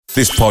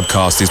This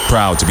podcast is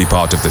proud to be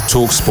part of the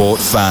TalkSport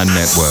Fan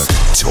Network.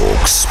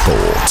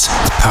 TalkSport.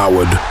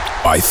 Powered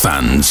by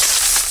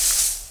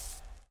fans.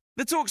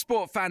 The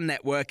TalkSport Fan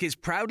Network is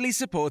proudly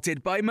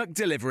supported by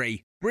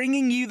McDelivery,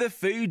 bringing you the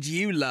food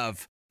you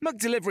love.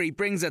 McDelivery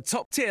brings a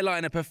top-tier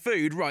lineup of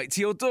food right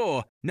to your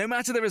door. No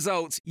matter the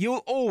result,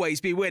 you'll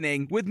always be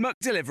winning with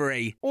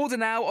McDelivery. Order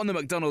now on the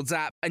McDonald's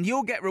app and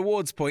you'll get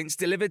rewards points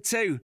delivered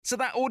too. So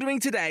that ordering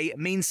today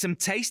means some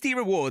tasty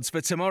rewards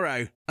for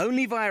tomorrow.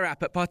 Only via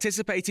app at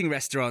participating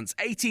restaurants.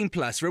 18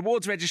 plus.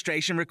 Rewards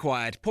registration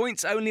required.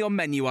 Points only on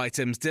menu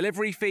items.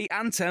 Delivery fee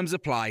and terms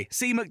apply.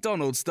 See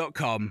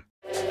mcdonalds.com.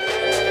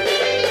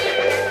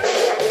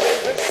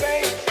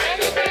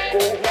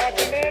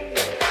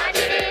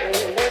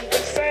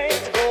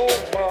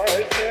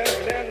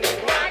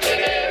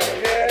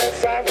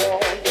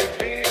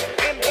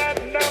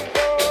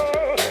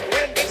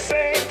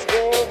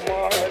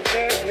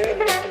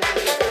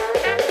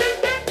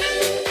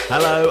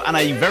 Hello and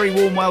a very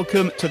warm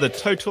welcome to the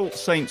Total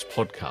Saints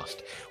podcast.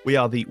 We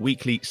are the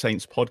weekly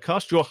Saints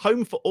podcast, your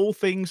home for all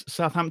things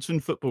Southampton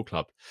Football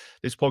Club.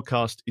 This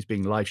podcast is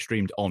being live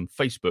streamed on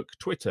Facebook,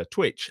 Twitter,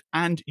 Twitch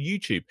and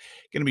YouTube.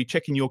 Going to be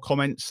checking your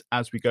comments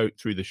as we go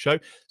through the show.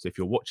 So if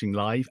you're watching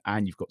live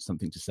and you've got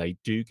something to say,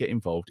 do get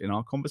involved in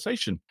our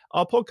conversation.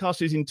 Our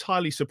podcast is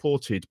entirely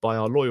supported by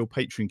our loyal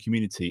Patreon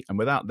community, and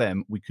without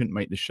them, we couldn't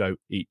make the show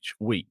each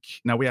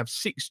week. Now, we have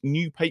 6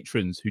 new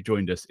patrons who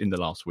joined us in the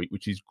last week,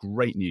 which is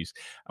great news,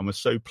 and we're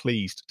so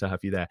pleased to have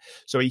you there.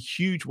 So a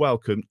huge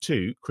welcome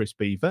to Chris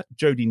Beaver,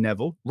 Jodie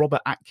Neville,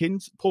 Robert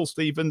Atkins, Paul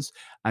Stevens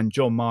and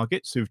John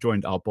Margits, who've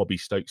joined our Bobby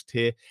Stokes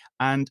tier,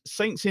 and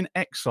Saints in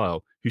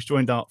Exile, who's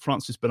joined our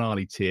Francis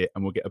Benali tier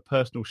and will get a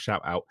personal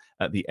shout out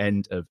at the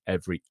end of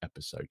every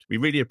episode. We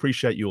really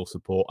appreciate your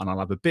support, and I'll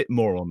have a bit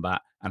more on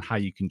that and how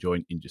you can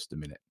join in just a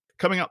minute.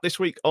 Coming up this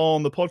week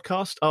on the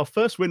podcast, our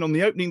first win on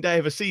the opening day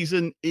of a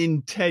season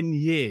in 10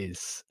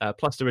 years.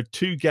 Plus, there are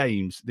 2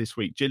 games this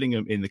week.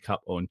 Gillingham in the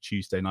Cup on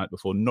Tuesday night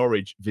before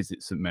Norwich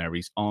visit St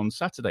Mary's on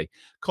Saturday.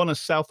 Connor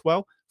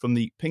Southwell from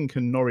the Pink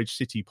and Norwich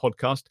City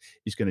podcast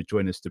is going to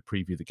join us to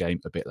preview the game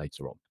a bit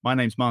later on. My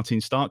name's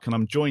Martin Stark, and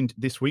I'm joined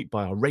this week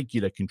by our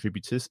regular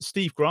contributors,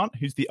 Steve Grant,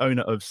 who's the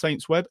owner of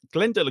Saints Web,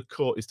 Glenn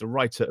Delacour is the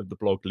writer of the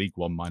blog League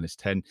One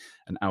 -10,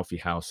 and Alfie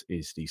House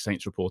is the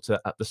Saints reporter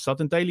at the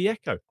Southern Daily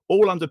Echo.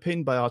 All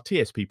underpinned by our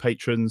TSP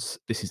patrons.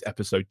 This is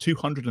episode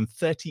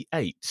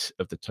 238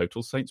 of the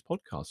Total Saints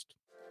podcast.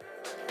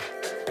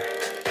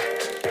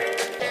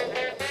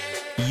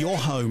 Your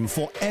home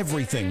for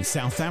everything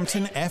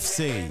Southampton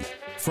FC.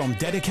 From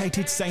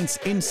dedicated Saints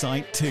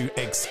insight to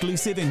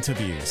exclusive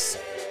interviews.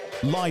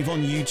 Live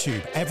on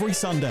YouTube every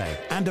Sunday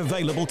and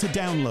available to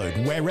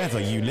download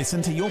wherever you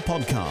listen to your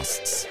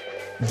podcasts.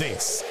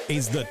 This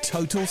is the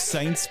Total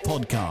Saints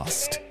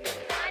podcast.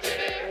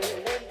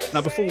 Now,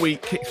 before we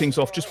kick things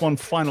off, just one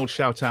final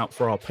shout out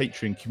for our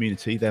Patreon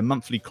community. Their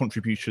monthly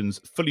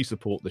contributions fully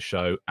support the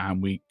show, and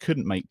we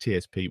couldn't make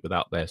TSP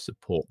without their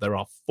support. There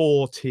are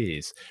 4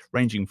 tiers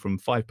ranging from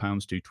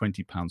 £5 to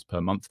 £20 per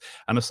month.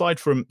 And aside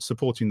from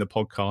supporting the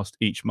podcast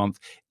each month,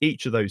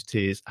 each of those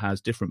tiers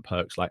has different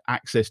perks like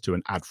access to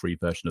an ad-free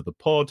version of the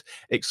pod,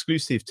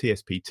 exclusive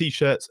TSP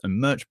t-shirts and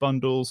merch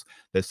bundles.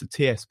 There's the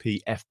TSP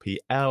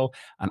FPL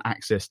and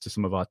access to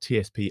some of our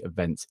TSP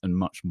events and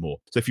much more.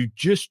 So if you've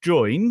just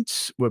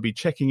joined, we'll be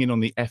checking in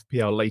on the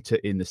FPL later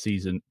in the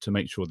season to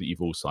make sure that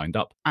you've all signed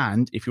up.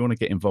 And if you want to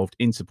get involved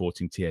in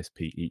supporting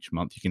TSP each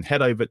month, you can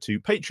head over to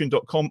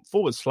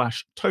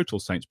patreon.com/Total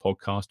Saints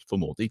podcast for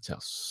more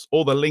details.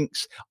 All the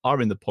links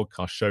are in the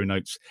podcast show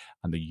notes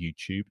and the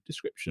YouTube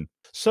description.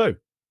 So,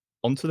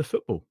 on to the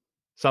football.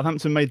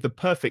 Southampton made the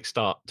perfect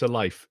start to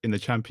life in the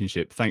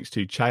Championship thanks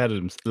to Che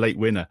Adams' late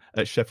winner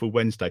at Sheffield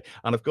Wednesday.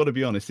 And I've got to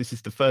be honest, this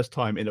is the first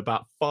time in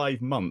about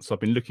 5 months I've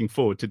been looking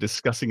forward to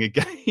discussing a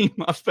game.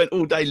 I've spent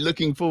all day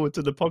looking forward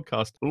to the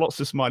podcast. Lots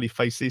of smiley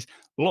faces,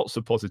 lots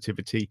of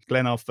positivity.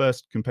 Glenn, our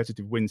first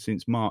competitive win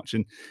since March,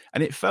 and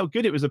it felt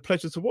good. It was a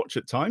pleasure to watch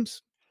at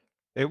times.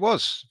 It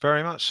was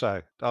very much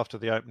so. After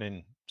the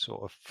opening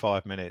sort of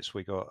 5 minutes,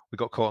 we got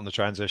caught on the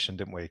transition,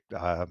 didn't we?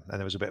 And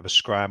there was a bit of a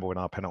scramble in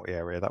our penalty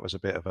area. That was a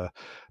bit of a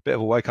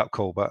wake up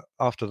call. But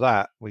after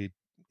that, we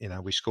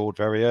scored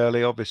very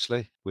early,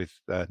 obviously, with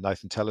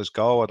Nathan Teller's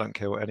goal. I don't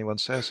care what anyone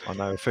says. I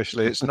know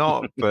officially it's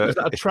not, but was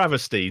that a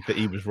travesty that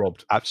he was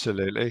robbed?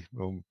 Absolutely.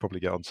 We'll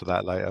probably get onto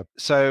that later.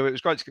 So it was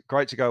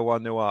great to go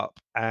 1-0 up,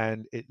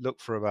 and it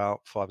looked for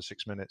about 5 or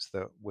 6 minutes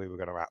that we were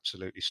going to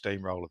absolutely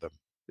steamroller them.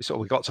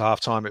 We got to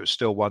half time, it was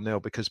still 1-0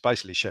 because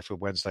basically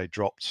Sheffield Wednesday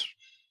dropped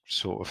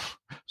it's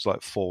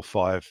like 4,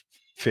 5,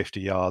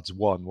 50 yards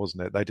one,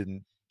 wasn't it? They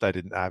didn't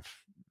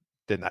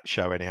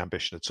show any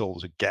ambition at all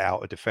to get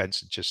out of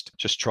defence and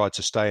just tried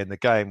to stay in the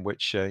game,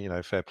 which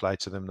fair play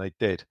to them, they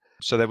did.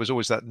 So there was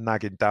always that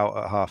nagging doubt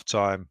at half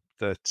time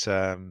that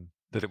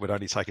it would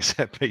only take a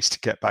set piece to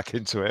get back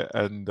into it,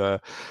 and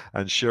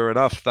sure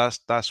enough,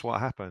 that's what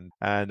happened.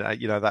 And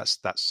that's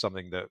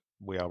something that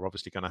we are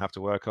obviously going to have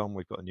to work on.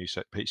 We've got a new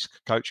set piece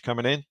coach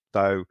coming in,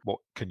 though. What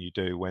can you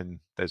do when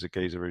there's a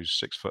geezer who's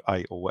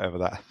 6'8" or whatever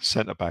that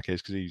centre back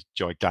is, because he's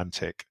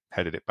gigantic,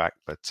 headed it back.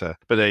 But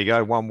there you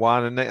go,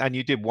 1-1, and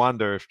you did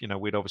wonder if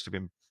we'd obviously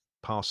been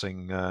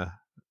passing,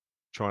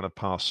 trying to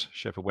pass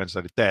Sheffield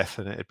Wednesday to death,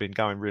 and it had been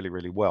going really,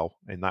 really well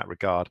in that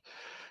regard.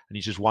 And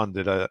you just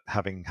wondered,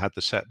 having had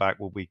the setback,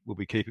 will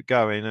we keep it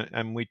going?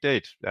 And we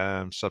did.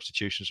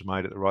 Substitutions were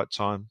made at the right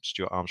time.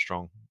 Stuart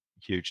Armstrong,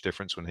 huge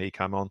difference when he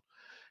came on.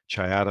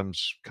 Che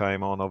Adams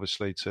came on,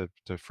 obviously, to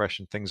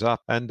freshen things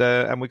up. And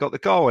we got the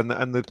goal.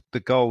 And the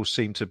goal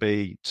seemed to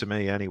be, to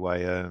me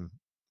anyway,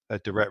 a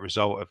direct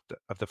result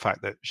of the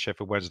fact that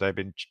Sheffield Wednesday had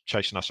been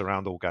chasing us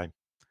around all game.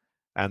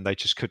 And they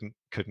just couldn't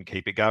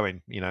keep it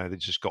going. They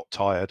just got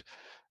tired.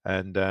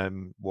 And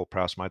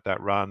Ward-Prowse made that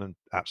run, and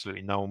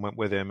absolutely no one went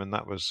with him, and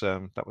that was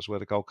where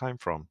the goal came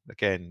from.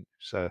 Again,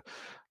 it's a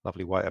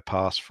lovely weighted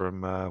pass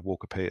from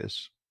Walker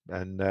Peters,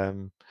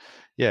 and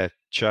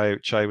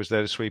Che was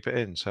there to sweep it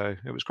in, so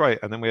it was great.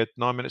 And then we had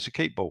 9 minutes of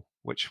keep ball,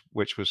 which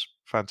was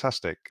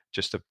fantastic.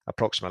 Just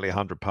approximately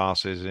 100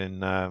 passes in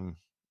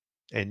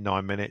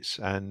 9 minutes,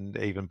 and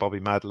even Bobby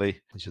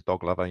Madley, he's a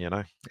dog lover,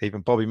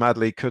 even Bobby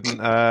Madley couldn't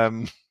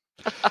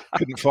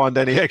find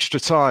any extra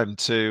time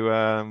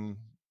to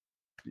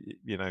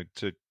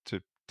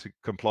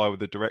comply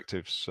with the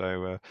directives.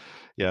 So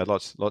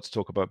lots to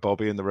talk about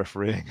Bobby and the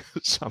refereeing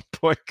at some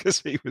point, because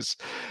he was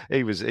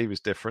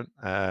different.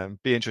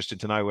 Be interesting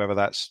to know whether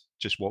that's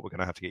just what we're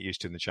going to have to get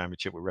used to in the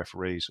Championship with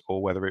referees,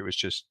 or whether it was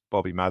just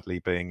Bobby Madley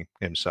being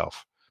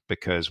himself.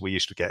 Because we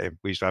used to have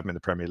him in the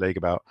Premier League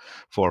about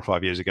 4 or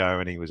 5 years ago,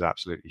 and he was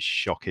absolutely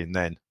shocking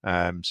then.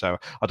 So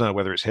I don't know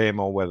whether it's him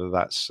or whether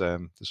that's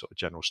the sort of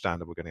general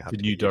standard we're going to have. The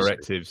new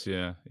directives,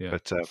 yeah.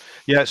 But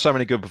so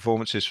many good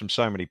performances from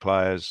so many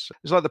players.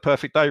 It's like the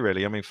perfect day,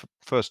 really. I mean,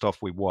 first off,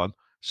 we won.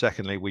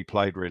 Secondly, we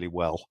played really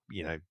well.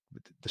 The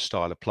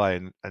style of play,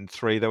 and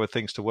 3, there were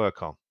things to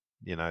work on.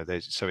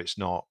 So it's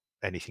not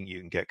anything you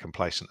can get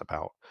complacent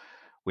about.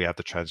 We have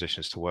the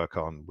transitions to work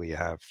on. We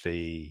have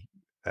the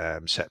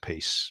set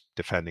piece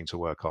defending to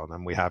work on,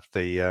 and we have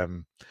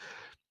the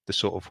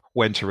sort of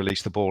when to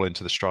release the ball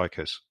into the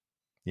strikers.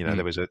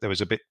 There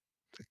was a bit,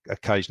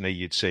 occasionally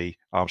you'd see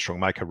Armstrong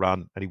make a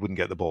run and he wouldn't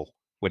get the ball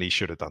when he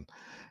should have done,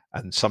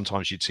 and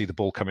sometimes you'd see the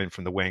ball come in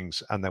from the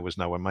wings and there was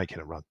no one making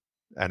a run.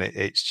 And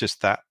it's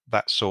just that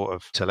sort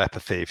of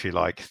telepathy, if you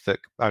like, that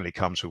only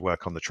comes with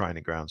work on the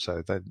training ground.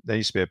 So there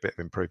needs to be a bit of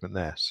improvement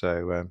there.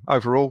 So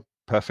overall,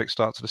 perfect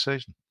start to the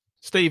season.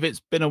 Steve, it's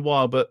been a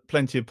while, but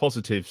plenty of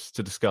positives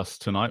to discuss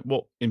tonight.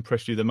 What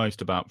impressed you the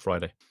most about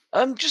Friday?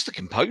 Just the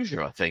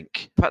composure, I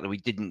think. The fact that we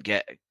didn't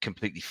get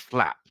completely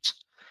flapped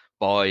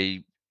by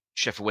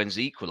Sheffield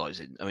Wednesday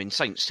equalising. I mean,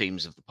 Saints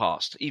teams of the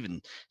past,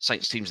 even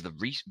Saints teams of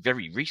the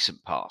very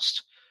recent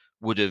past,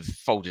 would have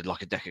folded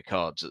like a deck of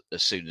cards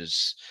as soon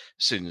as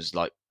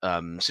that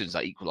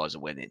equaliser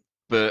went in.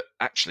 But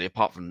actually,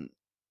 apart from,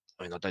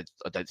 I don't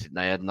think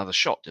they had another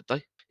shot, did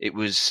they? It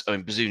was,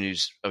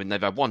 Bazunu's,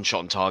 they've had one shot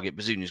on target.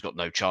 Bazunu's got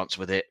no chance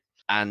with it.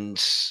 And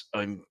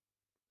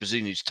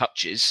Bazunu's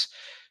touches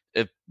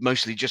have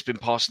mostly just been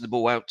passing the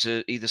ball out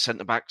to either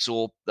centre-backs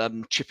or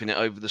chipping it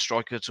over the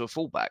striker to a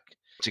full-back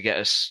to get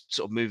us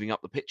sort of moving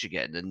up the pitch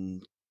again.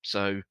 And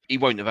so he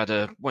won't have had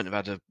a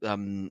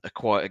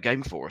quieter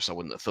game for us, I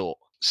wouldn't have thought.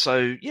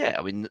 So,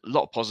 a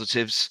lot of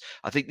positives.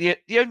 I think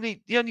the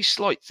only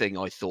slight thing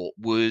I thought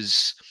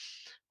was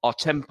our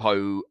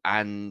tempo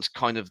and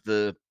kind of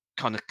the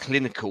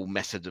clinical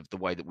method of the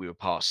way that we were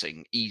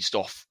passing eased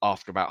off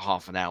after about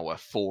half an hour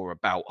for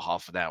about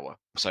half an hour.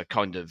 So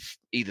kind of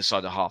either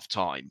side of half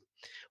time,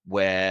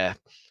 where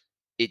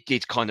it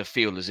did kind of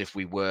feel as if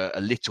we were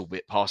a little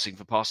bit passing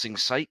for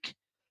passing's sake.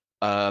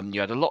 You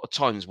had a lot of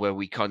times where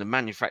we kind of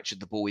manufactured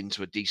the ball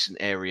into a decent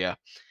area,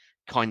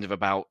 kind of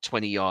about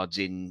 20 yards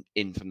in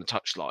from the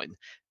touchline,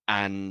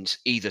 and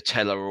either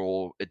Teller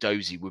or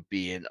Edozie would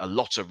be in a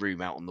lot of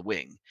room out on the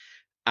wing.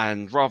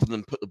 And rather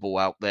than put the ball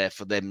out there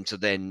for them to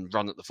then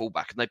run at the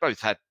fullback, and they both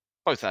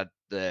had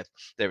their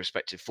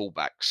respective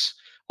fullbacks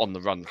on the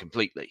run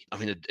completely. I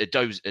mean,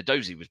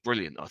 Edozie was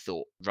brilliant, I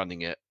thought,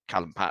 running at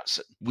Callum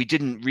Patterson. We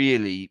didn't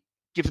really,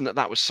 given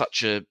that was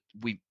such a,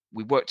 we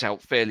worked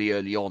out fairly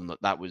early on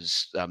that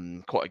was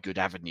quite a good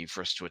avenue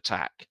for us to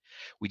attack.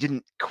 We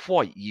didn't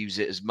quite use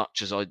it as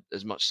much as I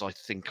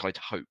think I'd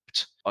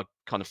hoped. I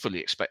kind of fully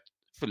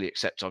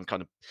accept I'm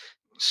kind of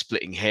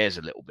splitting hairs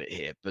a little bit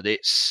here, but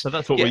that's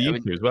what we're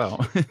used to as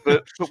well.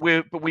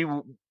 but we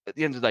will, at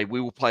the end of the day, we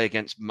will play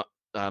against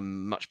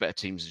much better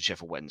teams than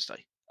Sheffield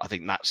Wednesday. I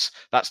think that's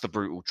the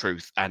brutal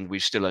truth, and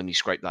we've still only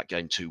scraped that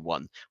game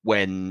 2-1.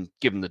 When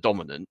given the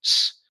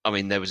dominance,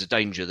 there was a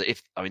danger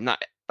that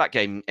that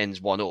game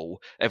ends 1-1,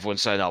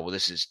 everyone's saying, "Oh well,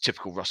 this is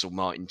typical Russell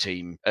Martin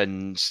team,"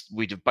 and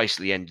we'd have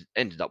basically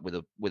ended up with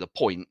a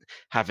point,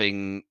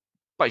 having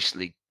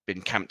basically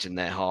been camped in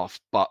their half,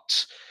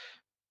 but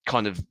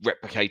kind of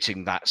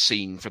replicating that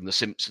scene from The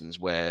Simpsons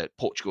where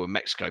Portugal and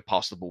Mexico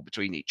pass the ball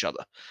between each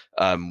other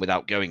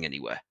without going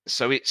anywhere.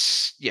 So I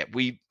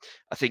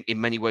think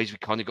in many ways we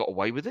kind of got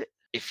away with it.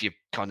 if you're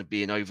kind of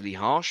being overly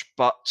harsh.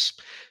 But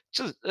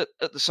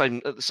at the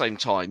same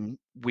time,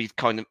 we've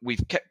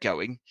kept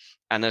going,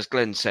 and as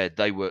Glenn said,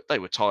 they were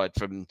tired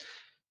from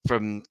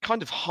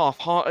kind of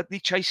half-heartedly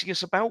chasing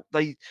us about.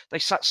 They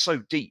sat so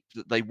deep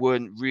that they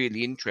weren't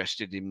really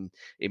interested in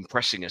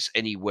pressing us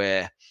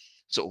anywhere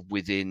sort of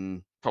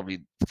within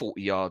probably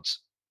 40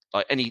 yards.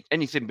 Like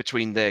anything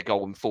between their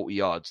goal and 40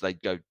 yards,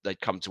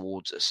 they'd come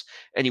towards us.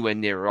 Anywhere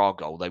near our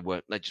goal, they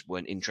just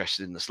weren't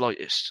interested in the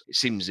slightest. It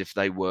seems as if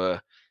they were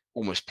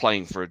almost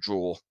playing for a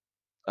draw.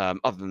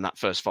 Other than that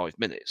first 5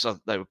 minutes,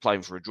 they were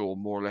playing for a draw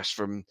more or less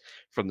from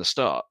the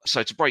start.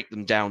 So to break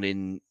them down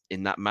in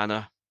that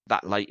manner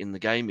that late in the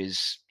game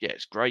it's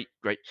great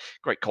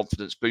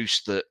confidence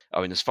boost. That,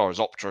 I mean, as far as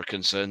Opta are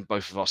concerned,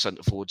 both of our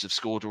centre forwards have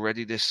scored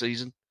already this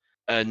season.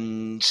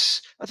 And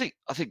I think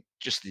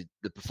just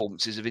the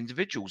performances of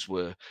individuals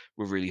were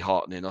really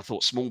heartening. I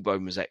thought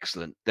Smallbone was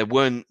excellent. There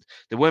weren't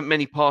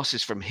many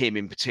passes from him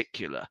in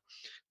particular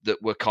that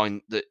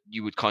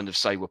you would kind of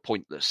say were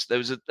pointless. There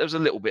was a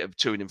little bit of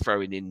to and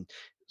froing in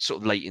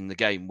sort of late in the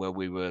game where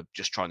we were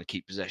just trying to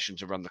keep possession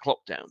to run the clock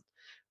down.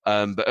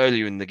 But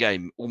earlier in the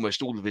game,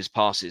 almost all of his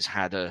passes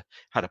had a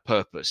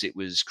purpose. It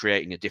was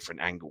creating a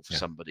different angle for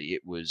somebody.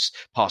 It was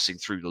passing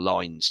through the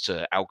lines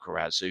to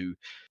Alcaraz, who,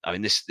 I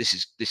mean, this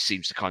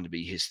seems to kind of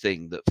be his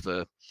thing, that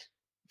for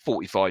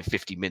 45,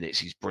 50 minutes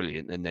he's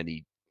brilliant, and then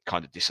he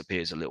kind of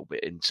disappears a little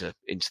bit into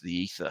the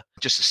ether.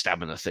 Just a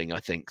stamina thing, I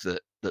think, that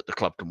the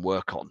club can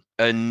work on.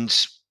 And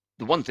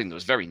the one thing that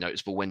was very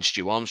noticeable when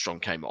Stu Armstrong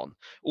came on,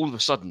 all of a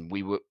sudden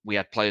we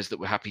had players that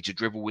were happy to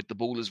dribble with the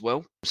ball as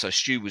well. So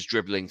Stu was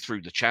dribbling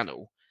through the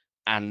channel,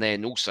 and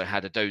then also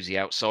had a Dozy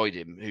outside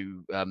him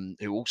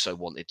who also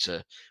wanted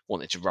to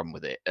run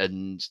with it,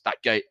 and that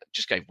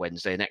just gave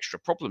Wednesday an extra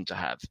problem to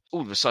have.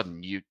 All of a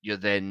sudden, you're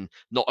then,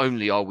 not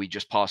only are we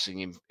just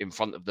passing in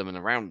front of them and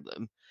around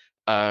them,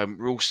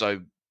 we're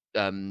also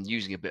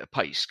using a bit of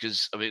pace,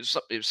 because I mean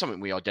it was something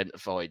we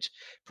identified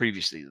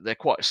previously, that they're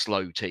quite a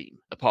slow team.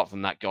 Apart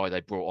from that guy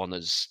they brought on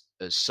as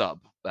sub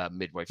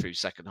midway through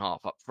second half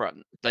up front,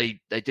 they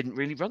didn't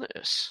really run at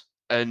us,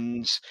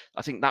 and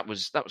I think that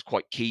was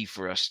quite key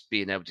for us,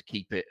 being able to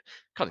keep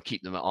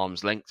them at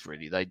arm's length.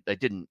 Really, they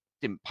didn't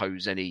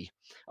pose any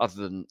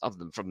other than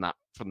from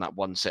that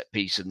one set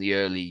piece and the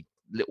early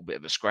little bit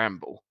of a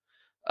scramble.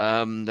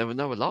 There were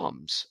no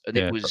alarms, and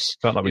it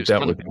felt like we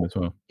dealt with him as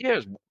well. Yeah, it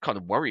was kind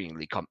of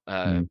worryingly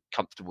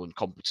comfortable and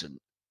competent.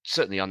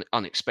 Certainly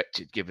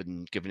unexpected,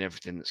 given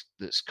everything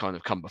that's kind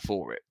of come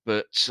before it.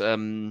 But I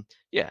mean,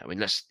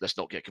 let's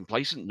not get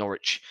complacent.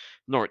 Norwich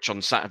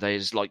on Saturday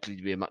is likely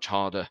to be a much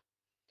harder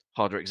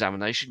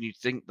examination. You'd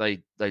think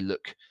they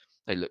looked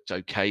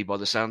okay by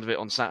the sound of it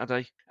on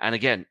Saturday, and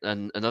again,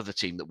 another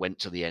team that went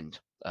to the end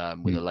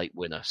with a late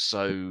winner.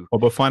 So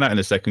we'll find out in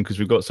a second, because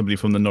we've got somebody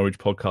from the Norwich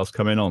podcast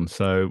coming on,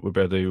 so we'll be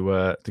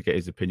able to get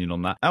his opinion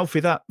on that. Alfie,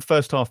 that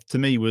first half to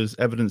me was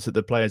evidence that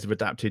the players have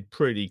adapted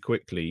pretty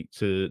quickly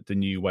to the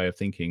new way of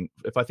thinking.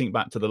 If I think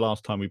back to the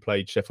last time we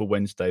played Sheffield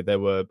Wednesday, there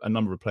were a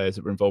number of players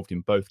that were involved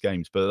in both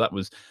games, but that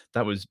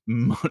was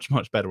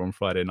much better on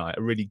Friday night.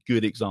 A really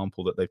good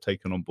example that they've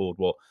taken on board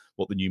what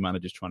the new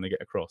manager's trying to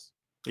get across.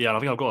 Yeah, and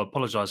I think I've got to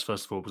apologise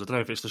first of all, because I don't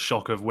know if it's the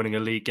shock of winning a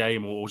league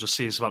game or just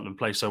seeing Southampton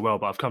play so well,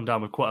 but I've come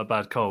down with quite a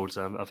bad cold.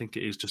 I think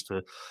it is just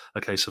a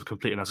case of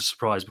complete and utter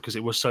surprise, because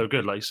it was so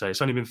good, like you say.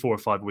 It's only been 4 or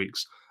 5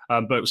 weeks.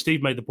 But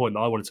Steve made the point that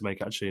I wanted to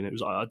make, actually, and it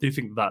was, I do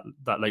think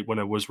that late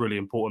winner was really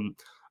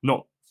important,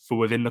 not for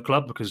within the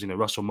club, because,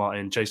 Russell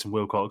Martin, Jason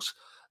Wilcox,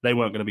 they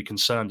weren't going to be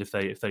concerned if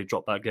they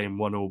drop that game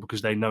 1-1,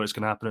 because they know it's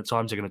going to happen at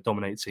times. They're going to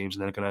dominate teams,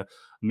 and they're going to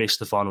miss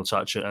the final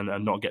touch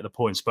and not get the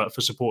points. But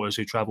for supporters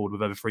who travelled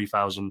with over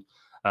 3,000,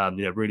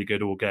 really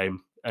good all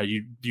game. What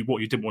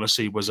you didn't want to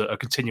see was a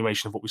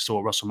continuation of what we saw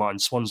at Russell Martin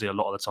Swansea a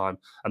lot of the time,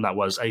 and that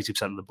was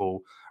 80% of the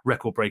ball,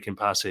 record-breaking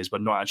passes,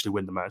 but not actually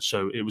win the match.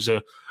 So it was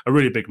a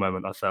really big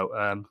moment, I felt.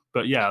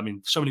 But yeah, I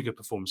mean, so many good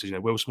performances.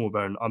 Will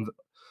Smallbone, I'm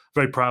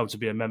very proud to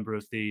be a member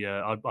of the.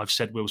 I've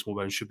said Will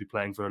Smallbone should be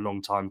playing for a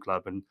long time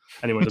club, and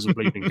anyone who doesn't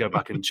believe me, go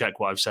back and check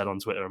what I've said on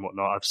Twitter and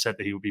whatnot. I've said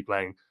that he will be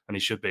playing, and he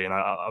should be, and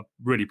I'm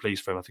really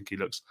pleased for him. I think he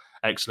looks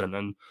excellent,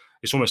 and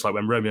it's almost like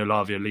when Romeo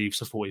Lavia leaves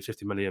for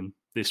 40-50 million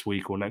this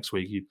week or next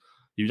week,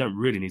 you don't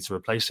really need to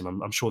replace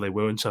him. I'm sure they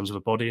will in terms of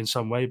a body in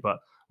some way, but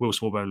Will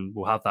Smallbone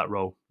will have that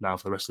role now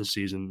for the rest of the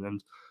season,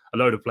 and a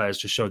load of players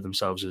just showed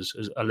themselves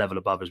as a level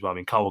above as well. I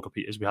mean, Kyle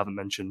Walker-Peters we haven't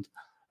mentioned.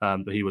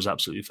 But he was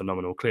absolutely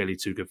phenomenal, clearly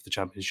too good for the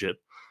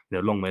Championship.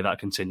 Long may that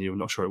continue. I'm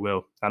not sure it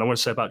will. And I want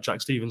to say about Jack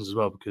Stephens as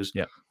well, because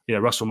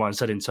Russell Martin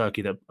said in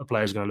Turkey that a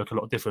player is going to look a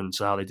lot different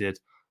to how they did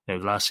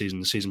last season,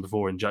 the season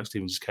before in Jack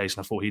Stephens' case.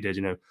 And I thought he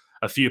did,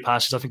 a few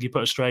passes I think he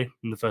put astray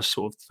in the first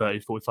sort of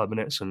 30, 45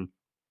 minutes. And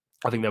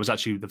I think there was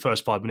actually the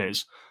first 5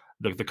 minutes,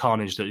 the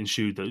carnage that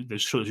ensued that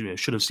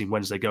should have seen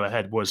Wednesday go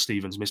ahead was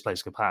Stephens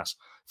misplacing a pass,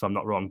 if I'm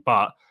not wrong.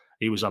 But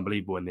he was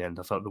unbelievable in the end.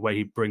 I felt the way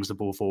he brings the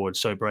ball forward,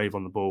 so brave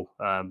on the ball,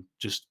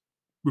 just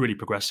really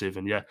progressive.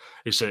 And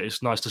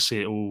it's nice to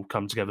see it all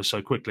come together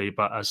so quickly.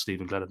 But as Steve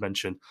and Glenn have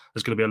mentioned,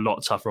 there's going to be a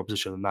lot tougher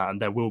opposition than that.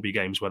 And there will be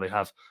games where they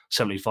have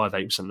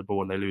 75-80% of the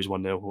ball and they lose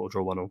 1-0 or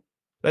draw 1-1.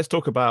 Let's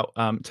talk about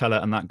Teller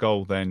and that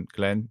goal then,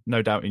 Glenn.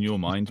 No doubt in your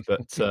mind,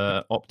 but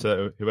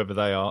Opta, whoever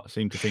they are,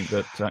 seem to think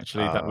that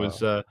actually that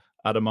was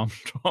Adam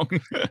Armstrong.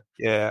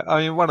 Yeah,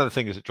 I mean, one of the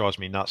things that drives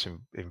me nuts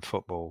in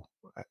football,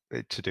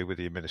 to do with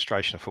the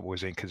administration of football,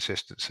 is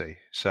inconsistency.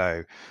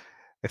 So,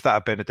 if that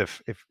had been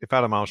if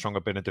Adam Armstrong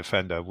had been a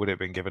defender, would it have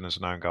been given as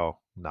an own goal?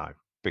 No,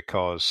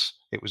 because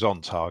it was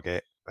on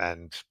target,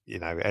 and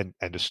end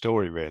of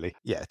story really.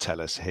 Yeah,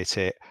 Teller's hit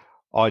it.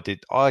 I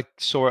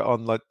saw it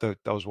on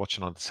I was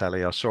watching on the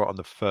telly. I saw it on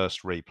the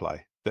first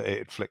replay that it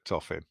had flicked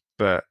off him,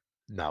 but.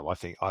 No, I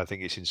think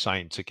it's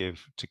insane to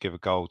give a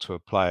goal to a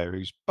player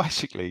who's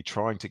basically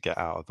trying to get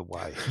out of the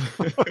way.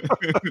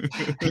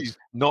 He's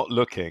not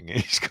looking.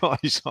 He's got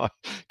his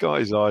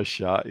eyes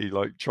shut. He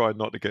tried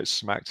not to get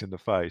smacked in the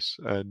face.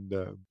 And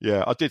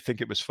I did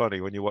think it was funny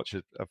when you watch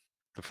the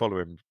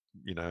following,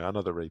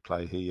 another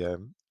replay.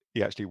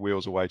 He actually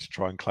wheels away to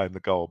try and claim the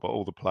goal, but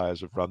all the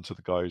players have run to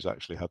the guy who's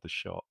actually had the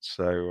shot.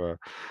 So.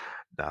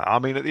 No, I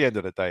mean, at the end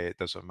of the day, it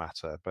doesn't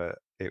matter. But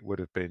it would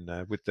have been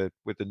with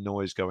the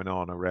noise going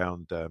on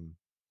around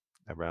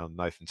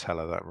Nathan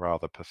Teller, that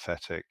rather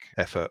pathetic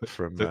effort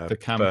from the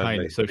campaign,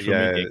 Burnley. the social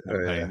media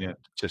campaign.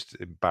 Just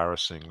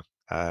embarrassing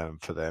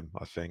for them.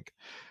 I think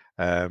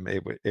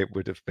it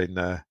would have been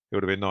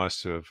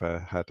nice to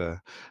have had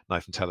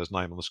Nathan Teller's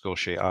name on the score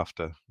sheet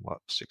after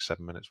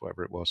 6-7 minutes,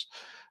 whatever it was.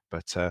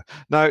 But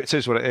no, it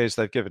is what it is.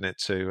 They've given it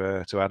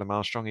to Adam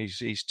Armstrong.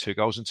 He's 2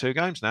 goals in 2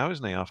 games now,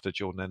 isn't he? After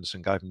Jordan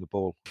Henderson gave him the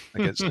ball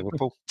against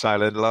Liverpool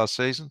tail end of last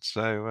season.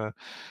 So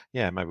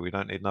maybe we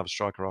don't need another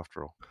striker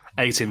after all.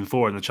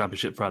 18-4 in the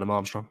Championship for Adam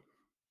Armstrong.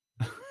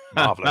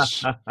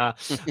 Marvellous.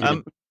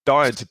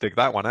 Dying to dig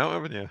that one out,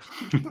 haven't you?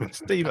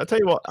 Steve, I tell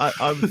you what,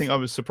 I think I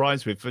was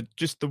surprised with for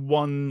just the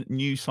one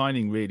new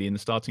signing really in the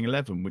starting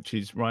 11, which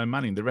is Ryan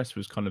Manning. The rest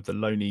was kind of the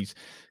loanies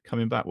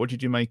coming back. What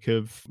did you make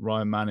of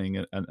Ryan Manning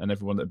and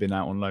everyone that had been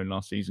out on loan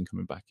last season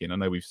coming back in? I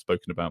know we've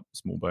spoken about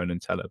Smallbone and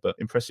Teller, but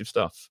impressive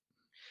stuff.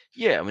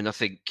 Yeah, I mean,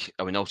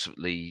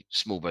 ultimately,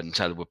 Smallbone and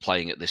Teller were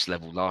playing at this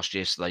level last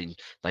year, so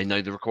they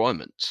know the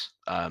requirements.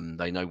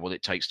 They know what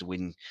it takes to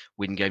win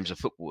games of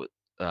football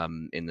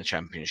in the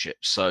Championship.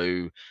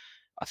 So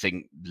I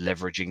think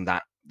leveraging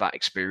that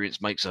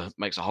experience makes a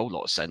whole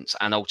lot of sense.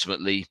 And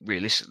ultimately,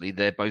 realistically,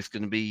 they're both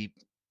going to be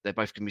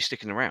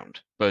sticking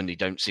around. Burnley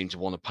don't seem to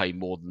want to pay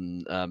more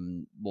than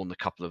a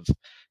couple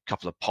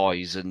of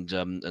pies and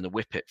a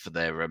whippet for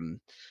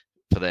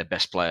their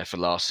best player for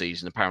last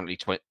season. Apparently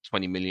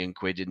 20 million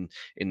quid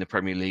in the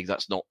Premier League.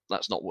 That's not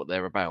what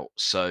they're about.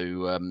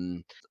 So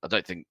I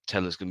don't think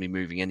Teller's going to be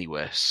moving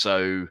anywhere.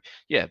 So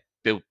yeah,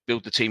 build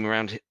the team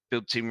around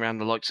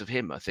the likes of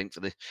him. I think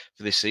for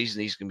this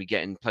season, he's going to be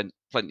getting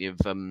plenty of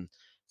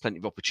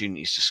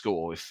opportunities to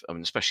score.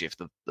 Especially if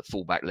the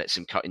fullback lets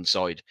him cut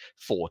inside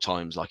 4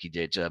 times like he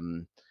did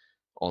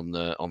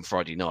on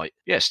Friday night.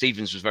 Yeah,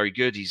 Stevens was very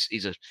good.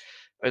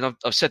 And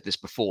I've said this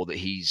before, that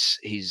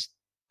he's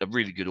a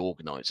really good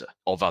organizer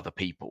of other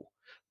people.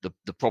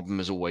 The problem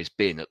has always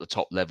been at the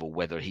top level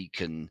whether he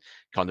can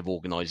kind of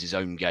organize his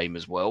own game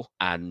as well.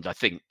 And I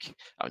think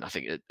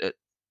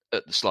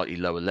at the slightly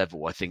lower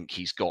level, I think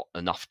he's got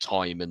enough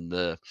time and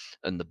the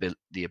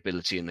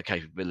ability and the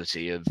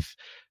capability of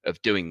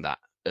doing that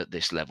at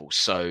this level.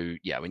 So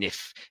yeah, I mean,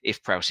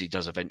 if Prowsey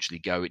does eventually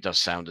go, it does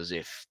sound as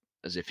if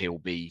he'll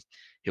be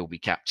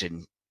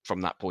captain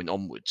from that point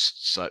onwards.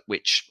 So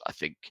which I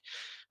think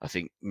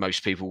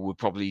most people would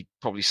probably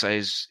say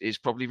is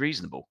probably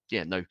reasonable.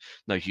 Yeah,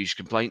 no huge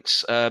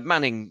complaints.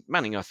 Manning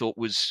I thought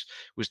was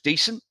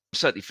decent,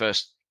 certainly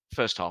first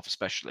half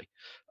especially.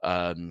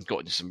 Got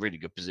into some really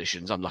good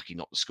positions. Unlucky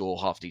not to score.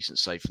 Half decent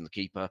save from the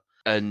keeper.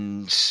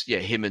 And yeah,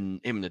 him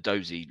and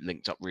Edozie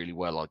linked up really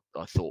well.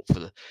 I thought for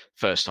the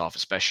first half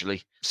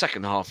especially.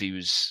 Second half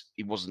he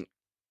wasn't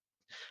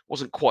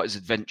quite as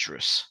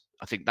adventurous.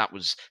 I think that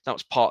was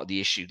part of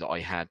the issue that I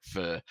had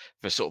for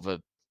sort of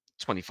a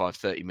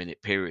 25-30 minute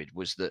period,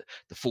 was that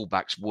the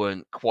fullbacks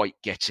weren't quite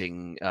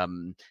getting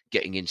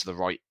into the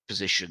right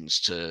positions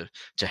to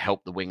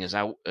help the wingers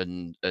out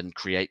and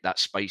create that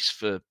space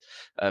for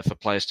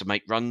players to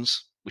make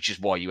runs, which is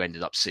why you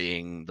ended up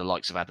seeing the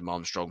likes of Adam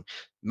Armstrong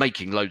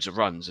making loads of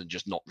runs and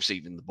just not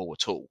receiving the ball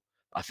at all.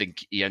 I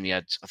think he only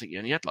had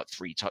like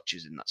 3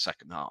 touches in that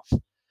second half,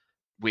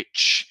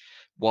 which,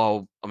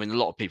 while I mean a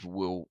lot of people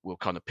will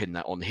kind of pin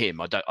that on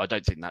him, I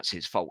don't think that's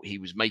his fault. He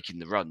was making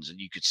the runs and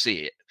you could see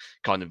it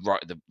kind of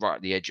right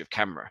at the edge of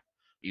camera.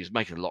 He was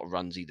making a lot of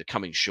runs, either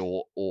coming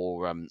short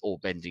or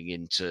bending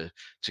in to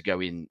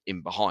go in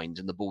behind,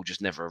 and the ball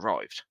just never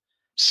arrived.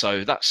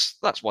 So that's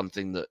one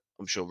thing that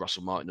I'm sure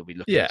Russell Martin will be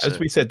looking at. Yeah, as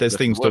we said, there's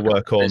things to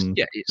work on.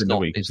 It's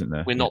not, isn't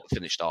there? We're not the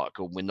finished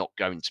article. We're not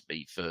going to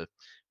be for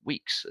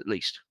weeks at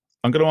least.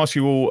 I'm going to ask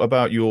you all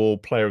about your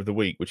player of the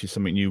week, which is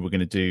something new we're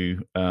going to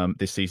do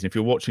this season. If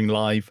you're watching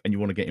live and you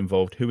want to get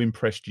involved, who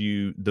impressed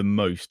you the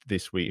most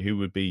this week? Who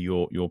would be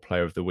your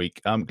player of the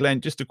week? Glenn,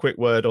 just a quick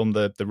word on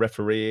the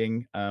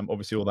refereeing.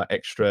 Obviously, all that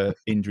extra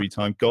injury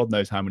time. God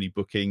knows how many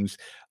bookings.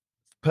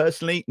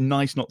 Personally,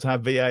 nice not to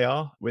have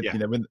VAR. When Yeah. you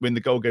know when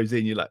the goal goes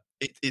in, you're like,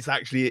 it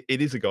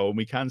is a goal, and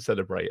we can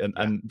celebrate,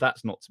 and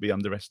that's not to be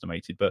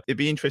underestimated. But it'd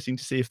be interesting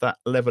to see if that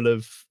level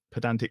of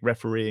pedantic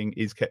refereeing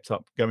is kept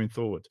up going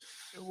forward.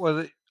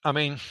 Well, I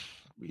mean,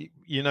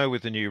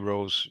 with the new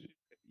rules,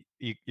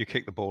 you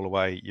kick the ball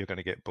away, you're going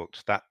to get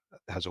booked. That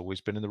has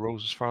always been in the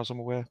rules, as far as I'm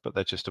aware. But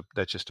they're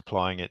just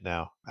applying it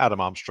now.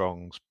 Adam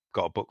Armstrong's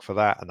got a book for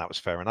that, and that was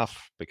fair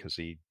enough because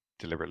he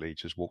deliberately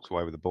just walked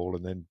away with the ball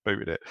and then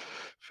booted it.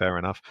 Fair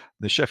enough.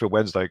 The Sheffield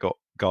Wednesday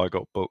guy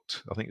got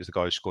booked. I think it was the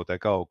guy who scored their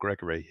goal,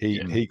 Gregory.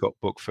 He got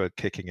booked for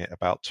kicking it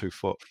about 2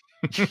 foot.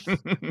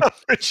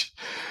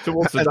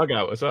 Towards the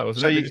dugout as well,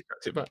 wasn't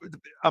it?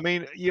 I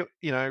mean,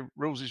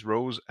 rules is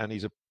rules, and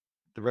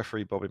the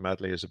referee Bobby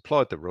Madley has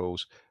applied the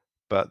rules,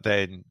 but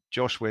then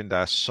Josh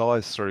Windass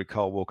scythed through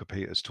Carl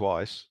Walker-Peters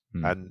twice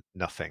and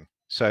nothing.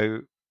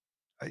 So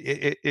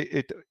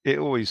it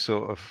always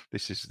sort of,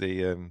 this is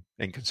the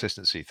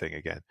inconsistency thing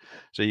again.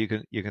 So you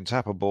can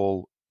tap a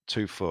ball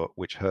 2 foot,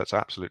 which hurts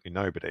absolutely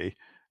nobody,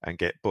 and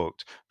get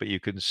booked, but you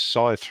can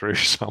scythe through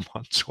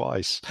someone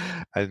twice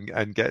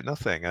and get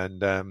nothing.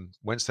 And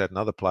Wednesday had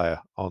another player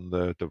on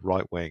the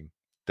right wing,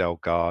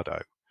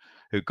 Delgado,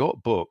 who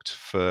got booked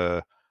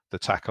for the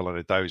tackle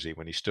on Edozie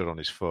when he stood on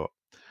his foot.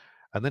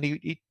 And then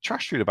he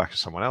trashed through the back of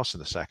someone else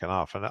in the second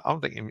half. And I'm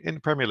thinking in the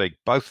Premier League,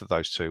 both of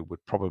those two would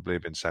probably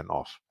have been sent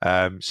off.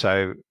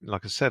 So,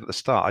 like I said at the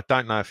start, I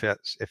don't know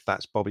if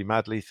that's Bobby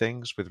Madley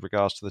things with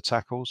regards to the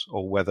tackles,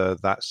 or whether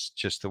that's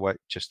just the way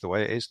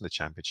it is in the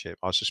Championship.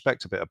 I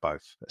suspect a bit of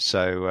both.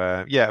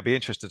 So, it'd be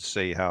interesting to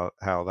see how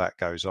that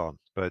goes on.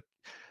 But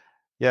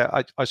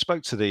yeah, I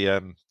spoke to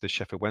the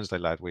Sheffield Wednesday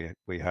lad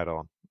we had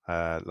on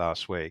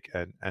last week,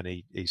 and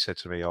he said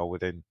to me,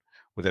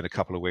 within a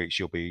couple of weeks,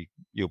 you'll be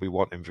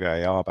wanting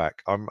VAR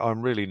back.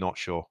 I'm really not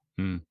sure.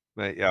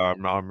 Yeah,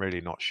 I'm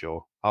really not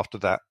sure. After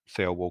that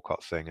Theo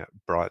Walcott thing at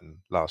Brighton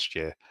last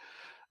year,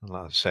 and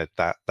like I said,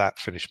 that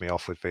finished me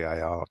off with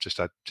VAR. I've just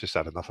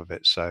had enough of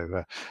it.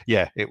 So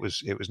it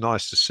was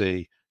nice to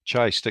see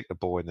Che stick the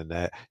ball in the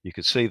net. You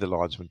could see the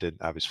linesman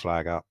didn't have his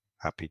flag up.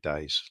 Happy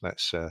days.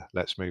 Let's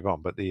move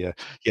on. But the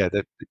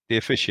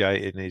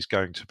officiating is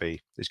going to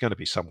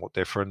be somewhat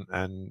different,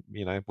 and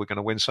we're going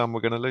to win some,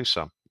 we're going to lose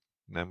some.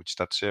 And then we just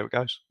have to see how it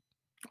goes.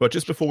 Well,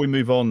 just before we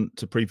move on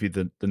to preview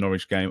the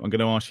Norwich game, I'm going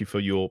to ask you for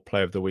your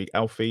player of the week.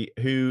 Alfie,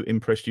 who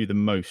impressed you the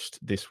most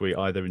this week,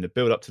 either in the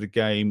build-up to the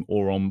game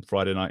or on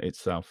Friday night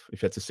itself,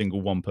 if you had to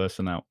single one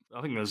person out?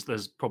 I think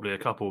there's probably a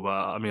couple, but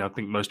I mean, I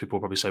think most people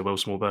will probably say Will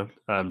Smallbone,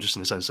 just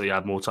in the sense that he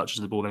had more touches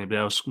of the ball than anybody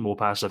else, more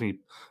passes. I think he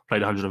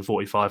played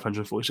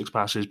 146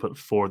 passes, put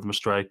 4 of them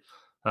astray.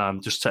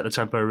 Just set the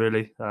tempo,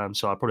 really.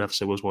 So I probably have to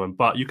say Will Smallbone.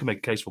 But you can make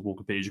a case for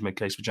Walker-Peters, you can make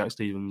a case for Jack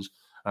Stevens,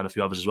 and a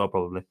few others as well,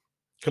 probably.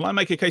 Can I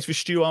make a case for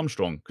Stu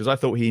Armstrong? Because I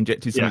thought he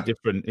injected something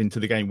different into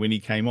the game when he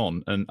came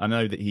on. And I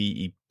know that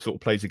he sort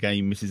of plays a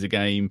game, misses a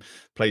game,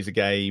 plays a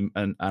game.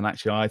 And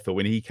actually, I thought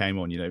when he came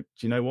on, do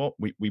you know what?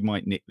 We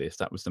might nick this.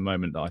 That was the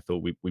moment that I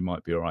thought we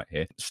might be all right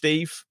here.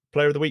 Steve,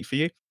 player of the week for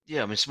you?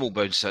 Yeah, I mean,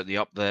 Smallbone's certainly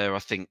up there. I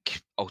think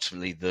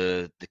ultimately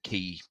the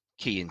key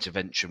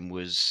intervention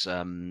was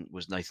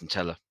Nathan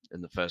Teller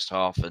in the first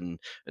half, and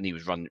he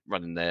was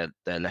running their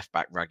left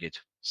back ragged.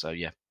 So,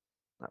 yeah,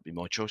 that'd be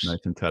my choice.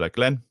 Nathan Teller.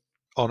 Glenn?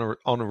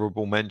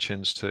 Honourable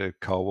mentions to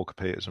Carl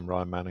Walker-Peters and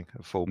Ryan Manning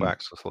at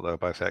fullbacks. I thought they were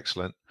both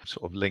excellent,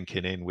 sort of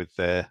linking in with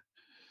their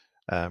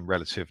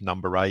relative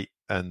number 8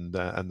 and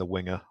the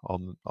winger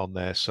on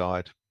their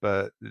side.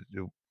 But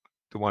the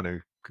one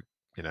who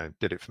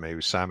did it for me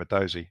was Sam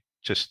Edozie.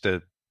 Just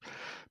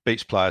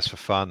beats players for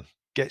fun,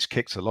 gets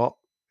kicked a lot,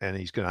 and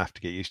he's going to have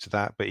to get used to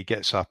that. But he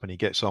gets up and he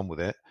gets on with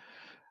it.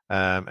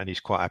 And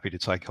he's quite happy to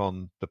take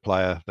on the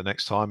player the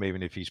next time,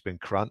 even if he's been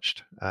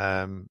crunched.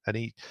 And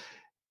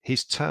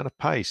his turn of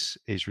pace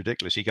is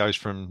ridiculous. He goes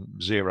from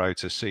 0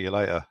 to see you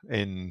later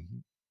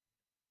in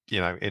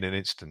an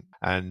instant.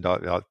 And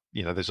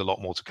there's a lot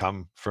more to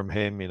come from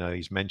him.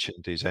 He's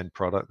mentioned his end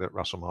product that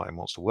Russell Martin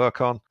wants to work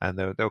on, and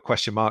there were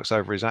question marks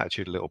over his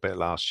attitude a little bit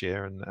last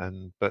year.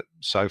 But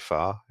so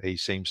far he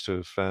seems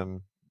to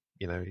have,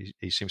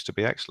 he seems to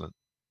be excellent.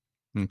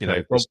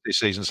 Okay. This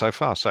season so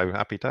far, so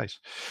happy days.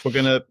 We're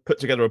going to put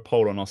together a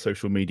poll on our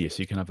social media so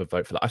you can have a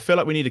vote for that. I feel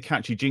like we need a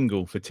catchy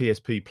jingle for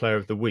TSP Player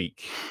of the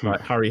Week, like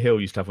Harry Hill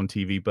used to have on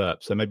TV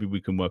Burp. So maybe we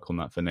can work on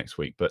that for next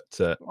week. But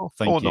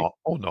thank you.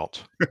 Or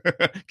not.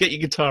 Get your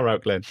guitar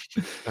out, Glenn.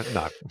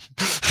 No.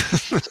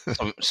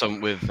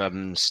 Some with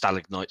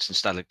stalagmites and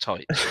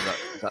stalactites.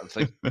 Is that the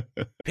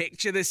thing?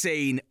 Picture the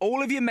scene.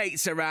 All of your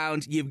mates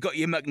around. You've got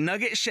your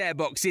McNugget share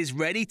boxes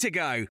ready to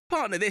go.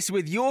 Partner this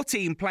with your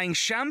team playing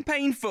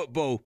champagne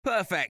football.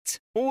 Perfect.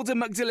 Order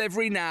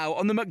McDelivery now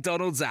on the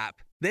McDonald's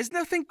app. There's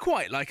nothing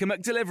quite like a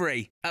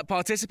McDelivery. At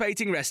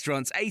participating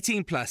restaurants,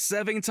 18 plus,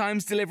 serving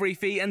times, delivery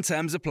fee and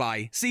terms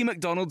apply. See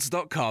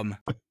mcdonalds.com.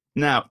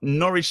 Now,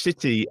 Norwich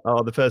City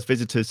are the first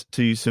visitors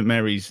to St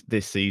Mary's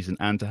this season,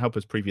 and to help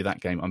us preview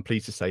that game, I'm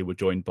pleased to say we're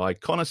joined by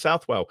Connor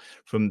Southwell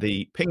from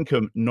the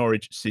Pinkham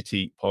Norwich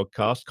City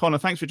podcast. Connor,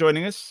 thanks for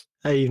joining us.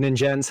 Hey, evening,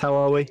 gents. How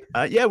are we?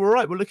 Yeah, we're all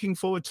right. We're looking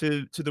forward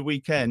to the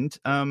weekend.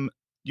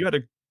 You had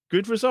a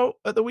good result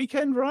at the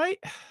weekend, right?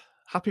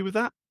 Happy with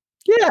that?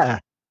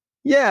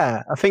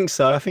 Yeah, I think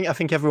so. I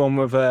think everyone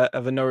with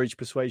a Norwich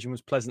persuasion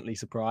was pleasantly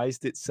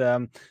surprised. It's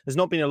there's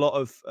not been a lot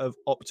of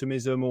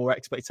optimism or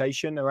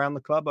expectation around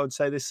the club, I would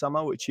say, this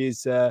summer, which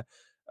is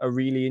a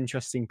really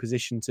interesting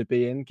position to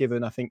be in,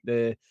 given I think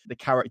the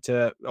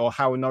character or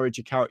how Norwich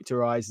are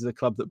characterised as a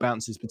club that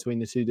bounces between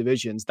the two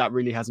divisions. That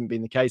really hasn't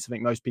been the case. I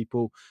think most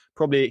people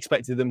probably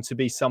expected them to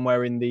be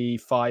somewhere in the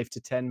 5 to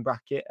 10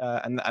 bracket,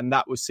 and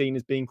that was seen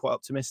as being quite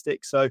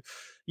optimistic. So,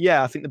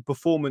 yeah, I think the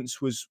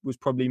performance was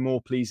probably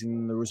more pleasing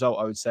than the result,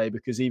 I would say,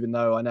 because even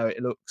though I know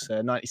it looks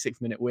a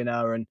 96th-minute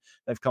winner and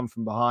they've come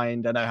from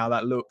behind, I know how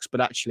that looks,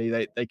 but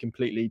actually they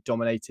completely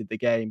dominated the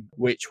game,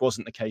 which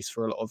wasn't the case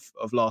for a lot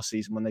of last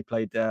season when they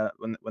played.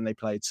 When they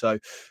played, so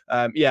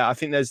yeah, I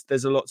think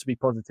there's a lot to be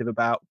positive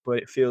about, but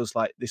it feels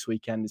like this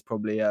weekend is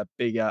probably a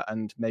bigger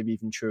and maybe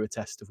even truer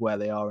test of where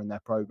they are in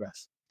their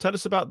progress. Tell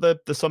us about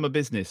the summer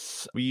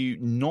business. Were you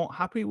not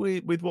happy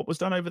with what was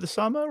done over the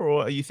summer,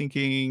 or are you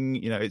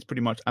thinking, it's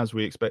pretty much as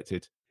we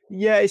expected?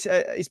 Yeah,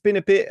 it's been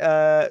a bit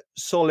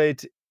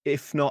solid,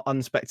 if not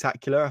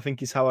unspectacular, I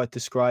think is how I'd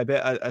describe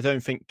it. I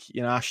don't think,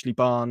 Ashley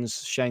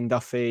Barnes, Shane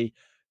Duffy,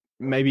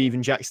 maybe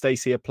even Jack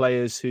Stacey are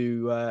players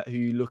who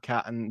you look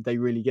at and they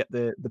really get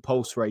the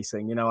pulse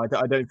racing.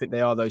 I don't think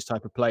they are those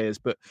type of players,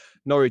 but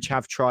Norwich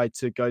have tried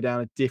to go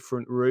down a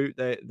different route.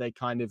 They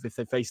kind of, if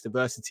they faced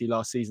adversity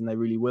last season, they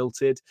really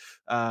wilted.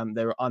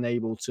 They were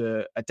unable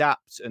to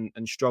adapt and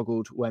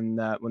struggled when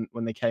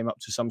they came up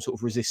to some sort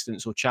of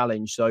resistance or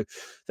challenge. So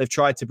they've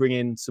tried to bring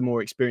in some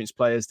more experienced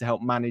players to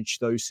help manage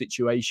those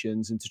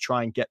situations and to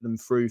try and get them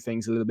through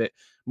things a little bit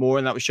more.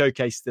 And that was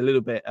showcased a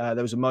little bit.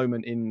 There was a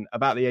moment in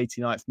about the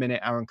 89th minute,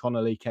 Aaron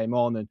Connolly came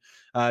on and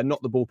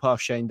knocked the ball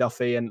past Shane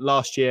Duffy. And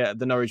last year,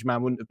 the Norwich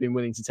man wouldn't have been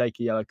willing to take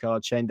a yellow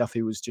card. Shane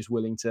Duffy was just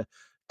willing to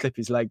clip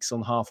his legs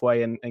on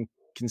halfway and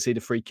concede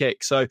a free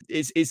kick. So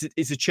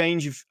it's a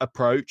change of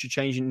approach, a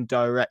change in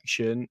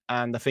direction,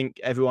 and I think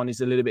everyone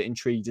is a little bit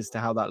intrigued as to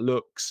how that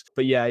looks.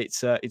 But yeah,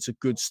 it's a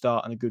good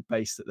start and a good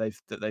base that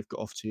they've got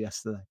off to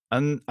yesterday.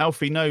 And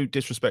Alfie, no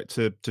disrespect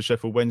to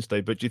Sheffield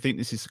Wednesday, but do you think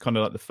this is kind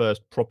of like the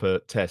first proper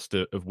test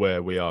of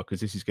where we are?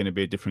 Because this is going to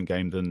be a different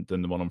game than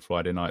the one on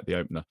Friday night, the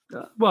opener.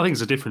 Well, I think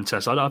it's a different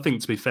test. I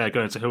think, to be fair,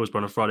 going to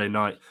Hillsborough on a Friday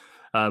night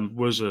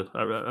was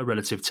a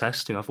relative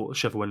test. I thought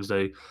Sheffield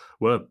Wednesday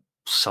were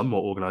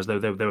somewhat organised. They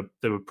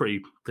were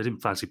pretty. They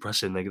didn't fancy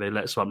pressing. They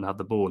let Southampton have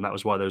the ball, and that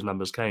was why those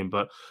numbers came.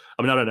 But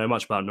I don't know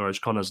much about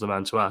Norwich. Connor's the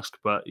man to ask.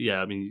 But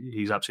yeah,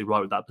 he's absolutely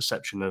right with that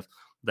perception of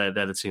they're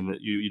the team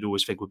that you'd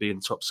always think would be in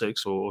the top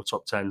 6 or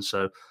top 10.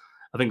 So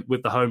I think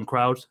with the home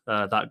crowd,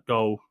 that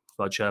goal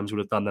by Cherms would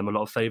have done them a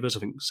lot of favours. I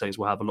think Saints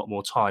will have a lot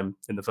more time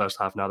in the first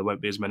half now. There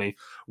won't be as many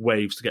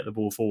waves to get the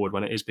ball forward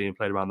when it is being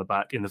played around the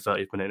back in the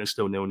 30th minute and it's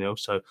still 0-0.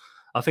 So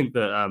I think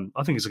that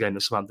it's a game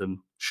that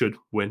Southampton should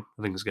win.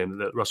 I think it's a game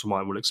that Russell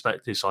Martin will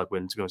expect his side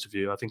win, to be honest with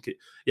you. I think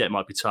it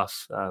might be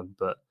tough,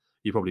 but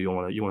you probably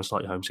want to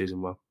start your home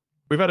season well.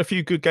 We've had a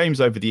few good games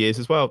over the years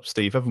as well,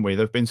 Steve, haven't we?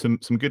 There have been some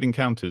good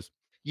encounters.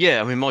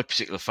 Yeah, my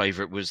particular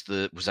favourite was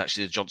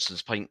actually the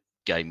Johnston's Paint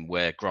game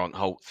where Grant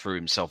Holt threw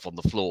himself on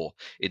the floor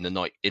in the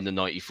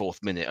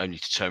 94th minute, only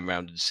to turn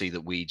around and see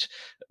that we'd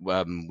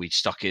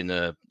stuck in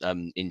a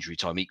injury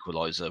time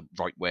equaliser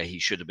right where he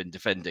should have been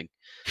defending,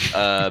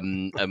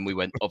 and we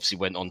went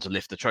on to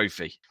lift the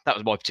trophy. That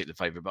was my particular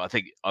favourite, but I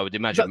think I would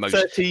imagine most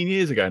 13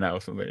 years ago now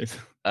or something.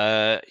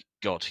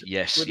 God,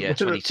 yes,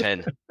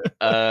 2010.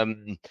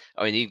 Going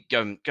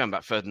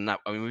back further than that,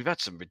 we've had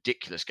some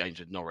ridiculous games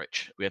with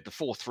Norwich. We had the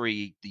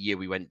 4-3 the year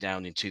we went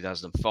down in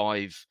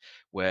 2005,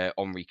 where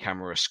Henri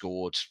Camara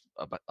scored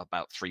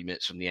about 3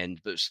 minutes from the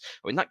end. But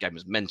that game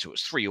was mental. It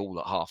was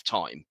 3-3 at half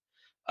time.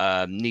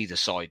 Neither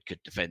side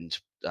could defend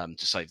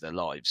to save their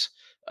lives.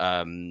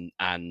 And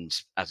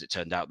as it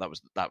turned out,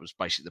 that was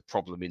basically the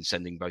problem in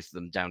sending both of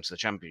them down to the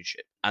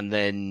Championship. And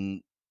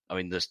then,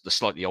 the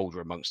slightly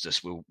older amongst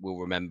us will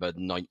remember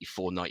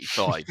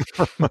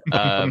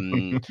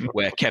 94-95,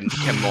 where Ken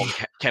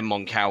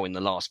Moncal in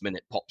the last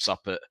minute pops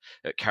up at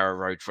Carrow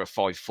Road for a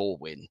 5-4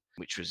 win,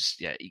 which was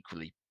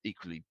equally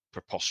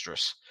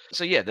preposterous.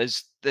 So yeah,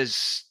 there's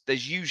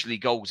usually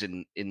goals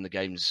in the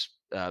games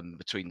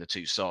between the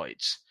two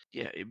sides.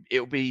 Yeah,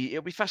 it'll be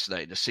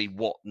fascinating to see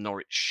what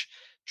Norwich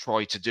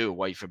try to do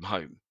away from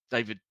home.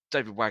 David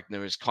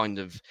Wagner has kind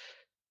of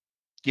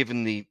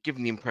given the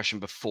impression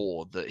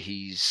before that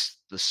he's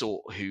the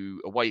sort who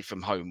away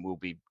from home will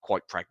be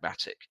quite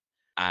pragmatic,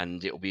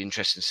 and it'll be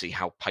interesting to see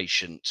how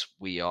patient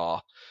we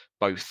are,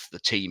 both the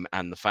team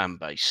and the fan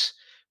base,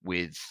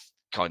 with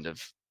kind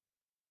of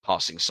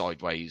passing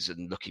sideways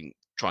and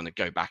trying to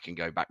go back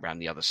around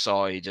the other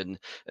side and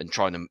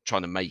trying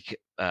to make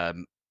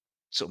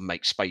sort of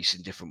make space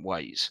in different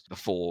ways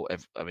before,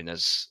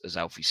 as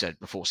Alfie said,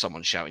 before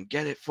someone's shouting,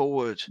 get it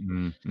forward.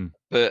 Mm-hmm.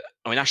 But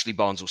Ashley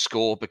Barnes will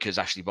score because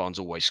Ashley Barnes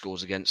always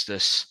scores against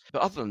us.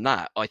 But other than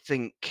that, I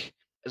think,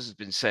 as has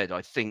been said,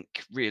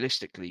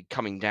 realistically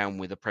coming down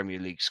with a Premier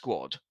League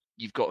squad,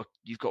 you've got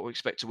to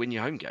expect to win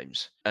your home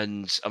games.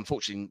 And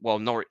unfortunately, while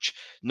Norwich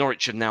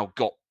have now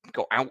got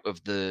out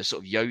of the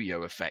sort of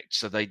yo-yo effect,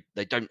 so they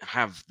don't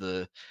have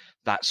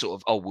that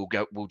sort of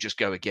we'll just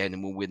go again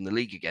and we'll win the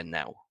league again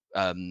now.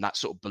 That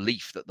sort of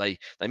belief that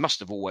they must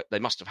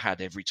have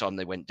had every time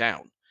they went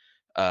down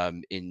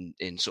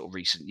in sort of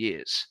recent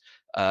years.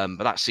 But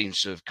that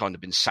seems to have kind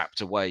of been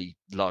sapped away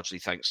largely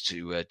thanks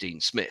to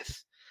Dean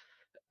Smith.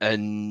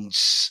 And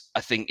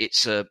I think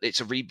it's a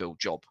rebuild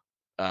job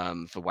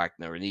for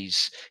Wagner, and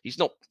he's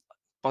not,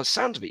 by the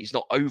sound of it, he's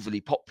not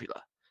overly popular.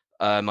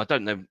 I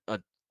don't know.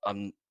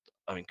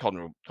 I mean,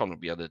 Connor will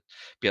be able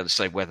to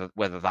say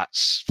whether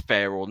that's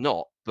fair or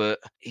not. But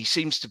he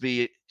seems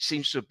to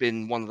have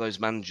been one of those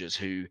managers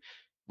who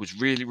was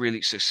really,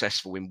 really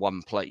successful in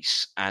one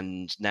place,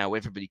 and now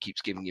everybody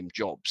keeps giving him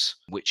jobs,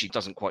 which he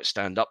doesn't quite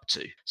stand up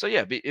to. So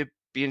yeah, it'd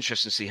be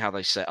interesting to see how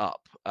they set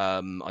up.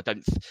 I'm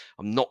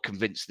not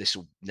convinced this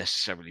will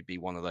necessarily be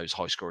one of those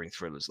high-scoring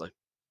thrillers, though.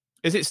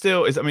 Is it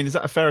still? Is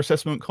that a fair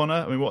assessment, Connor?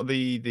 I mean, what are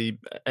the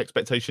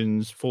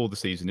expectations for the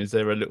season? Is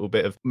there a little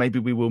bit of maybe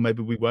we will,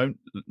 maybe we won't,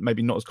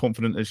 maybe not as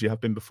confident as you have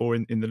been before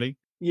in the league?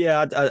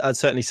 Yeah, I'd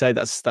certainly say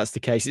that's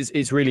the case.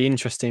 It's really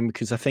interesting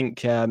because I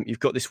think you've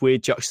got this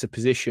weird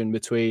juxtaposition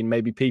between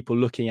maybe people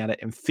looking at it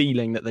and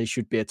feeling that they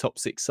should be a top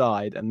 6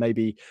 side, and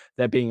maybe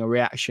there being a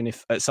reaction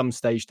if at some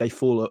stage they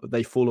fall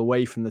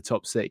away from the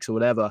top 6 or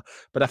whatever.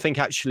 But I think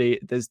actually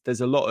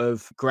there's a lot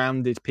of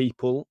grounded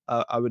people,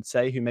 I would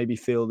say, who maybe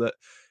feel that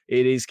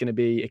it is going to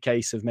be a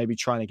case of maybe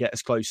trying to get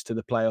as close to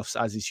the playoffs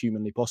as is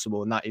humanly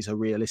possible, and that is a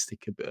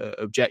realistic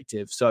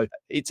objective. So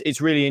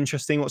it's really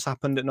interesting what's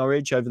happened at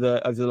Norwich over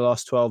the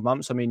last 12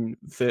 months. I mean,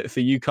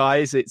 for you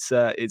guys, it's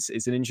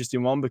an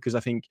interesting one because I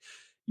think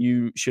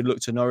you should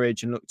look to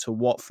Norwich and look to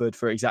Watford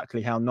for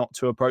exactly how not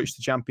to approach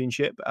the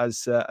Championship,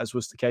 as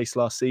was the case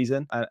last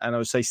season. And I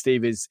would say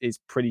Steve is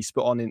pretty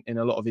spot on in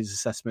a lot of his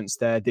assessments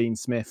there. Dean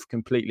Smith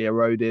completely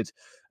eroded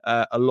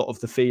a lot of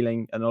the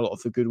feeling and a lot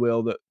of the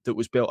goodwill that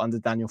was built under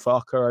Daniel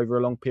Farke over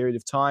a long period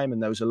of time.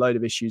 And there was a load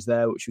of issues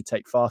there which would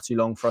take far too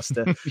long for us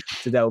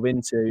to delve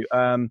into.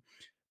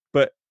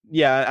 But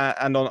yeah,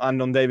 and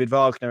on David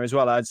Wagner as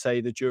well, I'd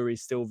say the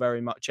jury's still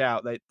very much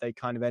out. They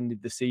kind of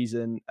ended the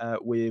season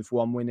with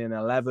 1 win in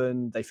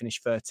 11. They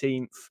finished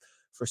 13th.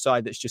 For a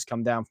side that's just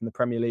come down from the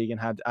Premier League and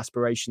had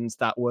aspirations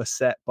that were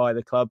set by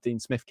the club. Dean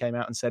Smith came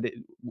out and said,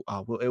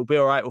 it'll be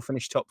all right, we'll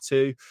finish top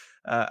 2.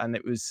 And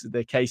it was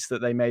the case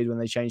that they made when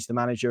they changed the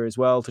manager as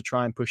well to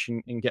try and push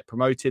and get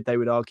promoted. They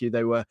would argue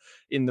they were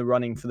in the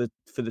running for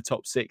the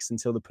top 6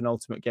 until the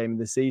penultimate game of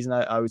the season.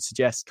 I would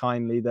suggest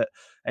kindly that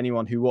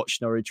anyone who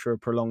watched Norwich for a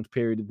prolonged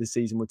period of the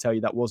season would tell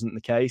you that wasn't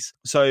the case.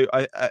 So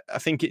I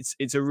think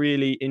it's a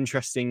really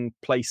interesting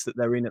place that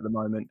they're in at the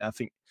moment. I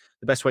think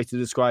the best way to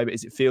describe it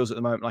is it feels at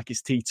the moment like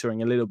it's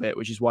teetering a little bit,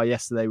 which is why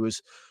yesterday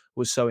was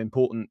so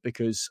important,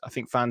 because I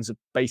think fans are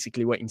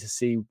basically waiting to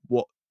see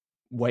what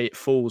way it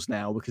falls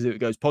now, because if it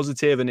goes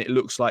positive and it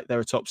looks like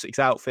they're a top 6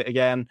 outfit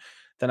again,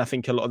 then I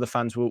think a lot of the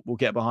fans will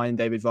get behind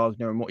David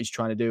Wagner and what he's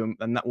trying to do,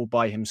 and that will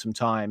buy him some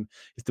time.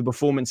 If the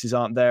performances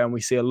aren't there and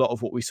we see a lot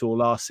of what we saw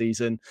last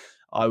season,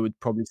 I would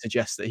probably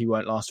suggest that he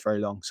won't last very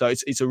long. So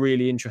it's a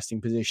really interesting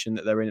position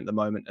that they're in at the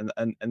moment,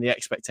 and the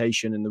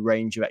expectation and the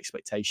range of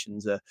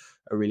expectations are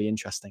really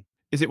interesting.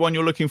 Is it one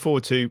you're looking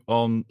forward to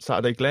on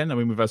Saturday, Glenn? I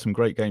mean, we've had some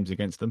great games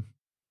against them.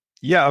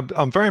 Yeah,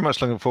 I'm very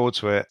much looking forward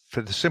to it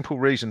for the simple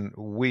reason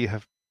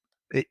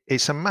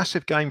it's a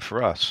massive game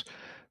for us,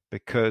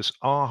 because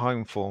our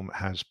home form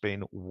has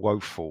been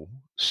woeful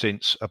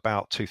since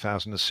about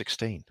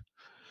 2016.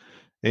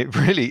 It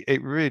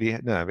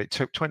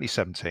took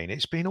 2017.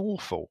 It's been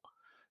awful.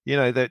 You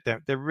know,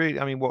 they're really,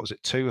 I mean, what was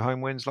it, 2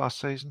 home wins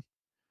last season?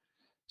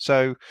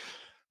 So,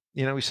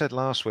 you know, we said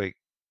last week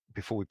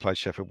before we played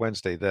Sheffield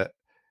Wednesday that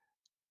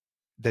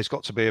there's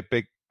got to be a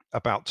big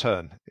about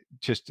turn,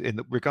 just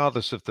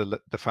regardless of the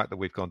fact that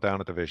we've gone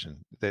down a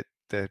division, that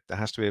there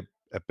has to be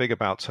a big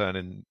about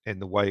turn in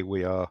the way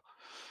we are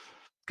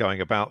going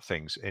about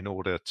things in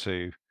order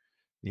to,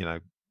 you know,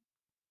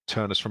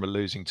 turn us from a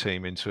losing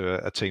team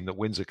into a team that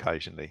wins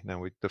occasionally.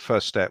 Now, the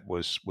first step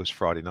was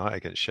Friday night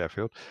against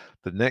Sheffield.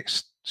 The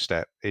next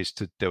step is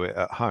to do it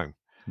at home.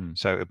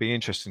 So it'll be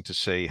interesting to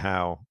see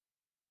how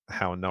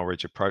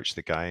Norwich approach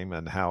the game,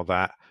 and how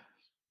that,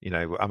 you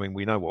know, I mean,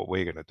 we know what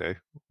we're going to do.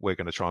 We're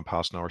going to try and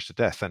pass Norwich to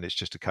death, and it's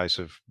just a case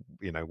of,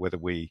 you know, whether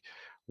we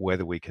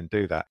can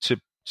do that.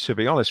 To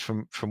be honest,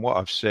 from what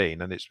I've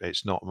seen, and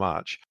it's not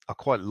much, I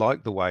quite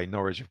like the way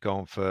Norwich have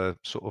gone for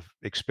sort of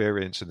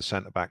experience in the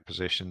centre-back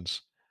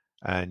positions,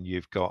 and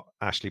you've got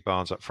Ashley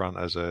Barnes up front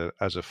as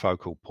a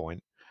focal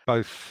point.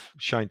 Both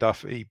Shane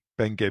Duffy,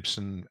 Ben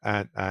Gibson,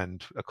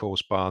 and of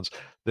course Barnes,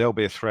 they'll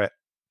be a threat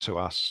to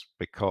us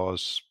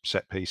because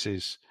set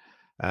pieces,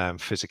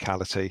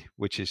 physicality,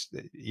 which is,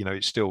 you know,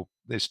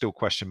 there's still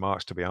question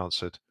marks to be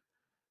answered.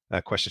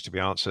 Questions to be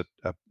answered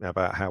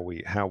about how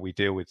we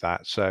deal with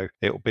that. So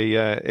it'll be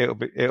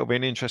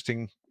an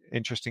interesting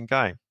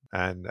game,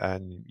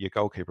 and your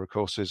goalkeeper, of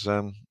course, is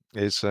one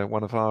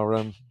of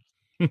our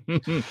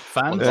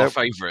fans,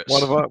 favourites.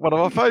 One of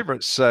our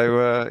favourites.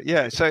 So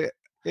yeah, so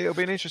It'll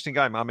be an interesting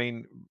game. I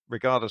mean,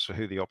 regardless of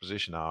who the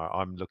opposition are,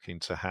 I'm looking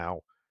to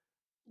how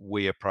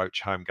we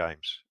approach home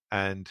games.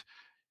 And,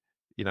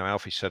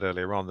 Alfie said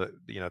earlier on that,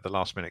 the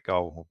last 5-minute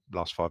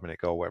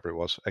goal, whatever it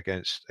was,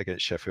 against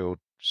Sheffield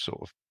sort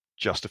of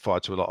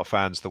justified to a lot of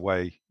fans the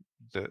way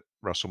that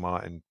Russell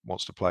Martin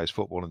wants to play his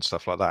football and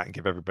stuff like that, and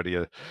give everybody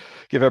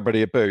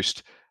a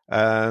boost.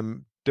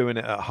 Doing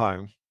it at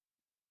home,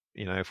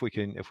 if we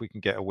can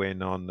get a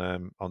win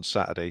on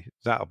Saturday,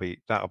 that'll be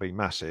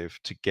massive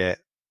to get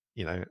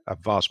a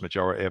vast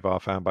majority of our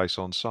fan base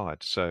on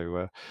side.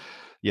 So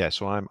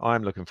so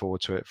I'm looking forward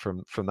to it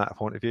from that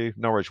point of view.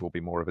 Norwich will be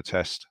more of a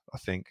test, I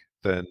think,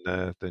 than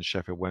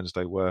Sheffield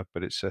Wednesday were,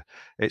 but it's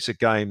a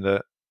game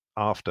that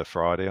after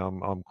Friday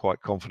I'm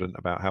quite confident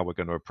about how we're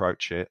going to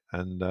approach it,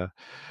 and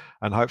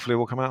hopefully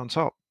we'll come out on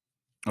top.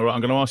 All right,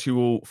 I'm going to ask you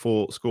all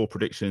for score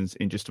predictions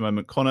in just a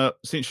moment. Connor,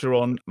 since you're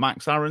on,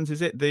 Max Aarons,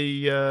 is it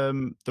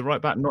the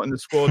right back not in the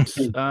squad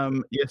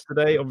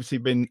yesterday? Obviously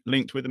been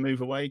linked with a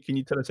move away. Can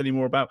you tell us any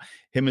more about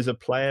him as a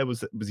player?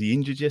 Was he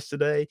injured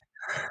yesterday?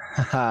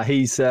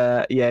 He's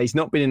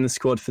not been in the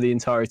squad for the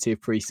entirety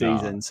of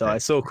pre-season, so I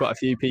saw quite a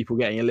few people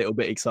getting a little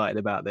bit excited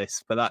about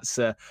this. But that's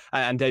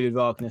and David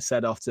Wagner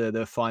said after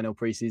the final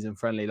pre-season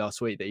friendly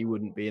last week that he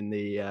wouldn't be in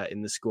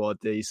the squad.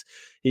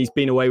 He's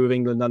been away with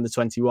England under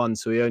 21,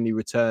 so he only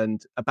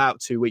returned about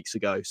 2 weeks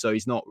ago, so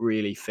he's not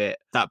really fit.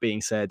 That being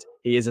said,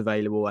 he is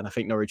available, and I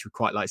think Norwich would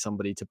quite like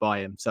somebody to buy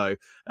him. So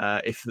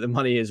if the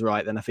money is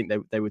right, then I think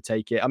they would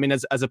take it. I mean,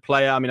 as a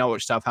player, I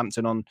watched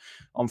Southampton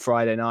on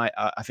Friday night.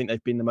 I think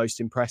they've been the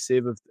most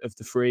impressive of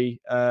the three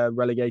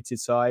relegated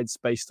sides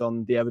based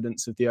on the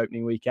evidence of the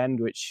opening weekend,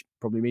 which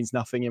probably means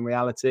nothing in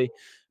reality.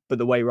 But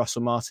the way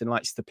Russell Martin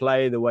likes to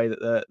play, the way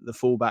that the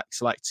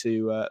fullbacks like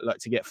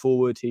to get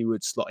forward, he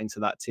would slot into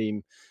that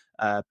team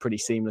pretty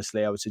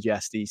seamlessly. I would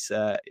suggest his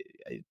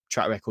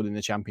track record in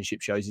the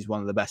Championship shows he's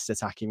one of the best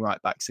attacking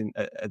right backs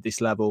at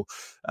this level.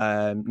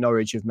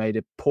 Norwich have made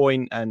a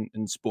point, and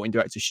Sporting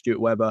Director Stuart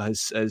Webber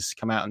has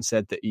come out and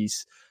said that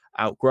he's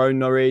outgrown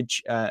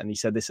Norwich, and he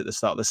said this at the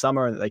start of the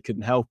summer, and that they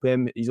couldn't help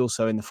him. He's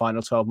also in the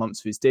final 12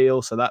 months of his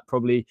deal, so that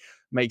probably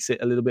makes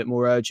it a little bit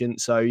more urgent.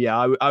 So yeah,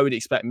 I would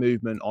expect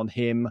movement on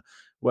him.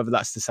 Whether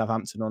that's to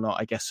Southampton or not,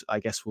 I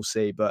guess we'll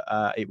see, but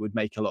it would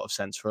make a lot of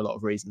sense for a lot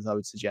of reasons, I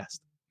would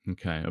suggest.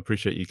 Okay, I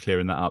appreciate you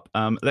clearing that up.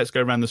 Let's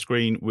go around the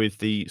screen with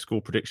the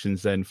score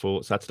predictions then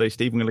for Saturday.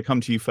 Steve, I'm going to come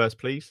to you first,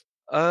 please.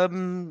 I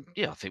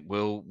think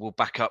we'll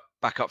back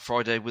up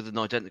Friday with an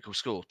identical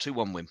score,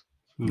 2-1 win.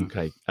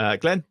 Okay,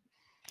 Glenn.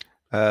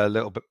 A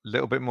little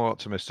bit more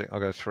optimistic. I'll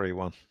go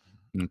 3-1.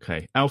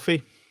 Okay,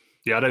 Alfie.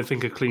 Yeah, I don't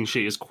think a clean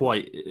sheet is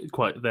quite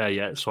there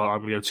yet, so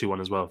I'm going to go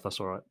 2-1 as well, if that's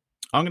all right.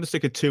 I'm going to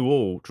stick a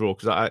 2-2 draw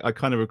because I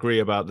kind of agree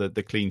about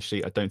the clean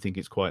sheet. I don't think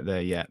it's quite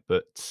there yet,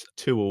 but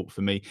 2-2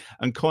 for me.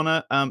 And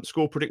Connor,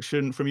 score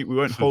prediction from you. We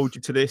won't hold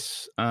you to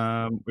this.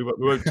 We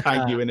won't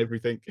tag you in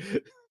everything.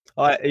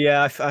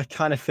 I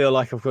kind of feel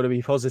like I've got to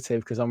be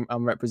positive because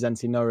I'm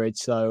representing Norwich.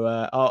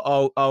 So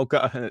I'll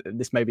go.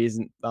 This maybe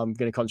isn't. I'm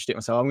going to contradict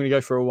myself. I'm going to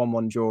go for a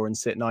 1-1 draw and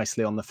sit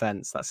nicely on the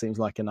fence. That seems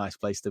like a nice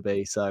place to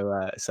be.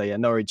 So yeah,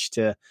 Norwich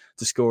to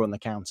score on the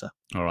counter.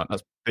 All right,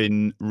 that's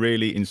been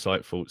really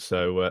insightful.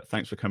 So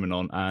thanks for coming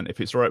on. And if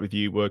it's all right with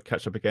you, we'll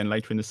catch up again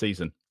later in the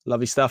season.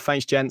 Lovely stuff.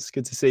 Thanks, gents.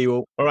 Good to see you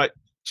all. All right.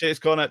 Cheers,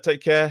 Connor.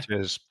 Take care.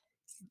 Cheers.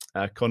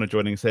 Connor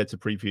joining us here to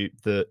preview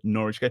the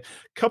Norwich game.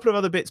 A couple of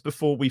other bits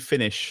before we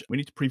finish. We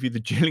need to preview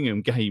the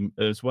Gillingham game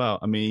as well.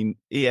 I mean,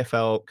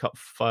 EFL Cup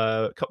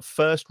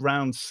first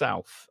round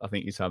South, I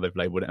think is how they've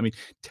labelled it. I mean,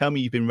 tell me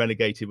you've been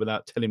relegated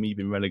without telling me you've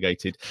been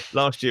relegated.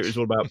 Last year it was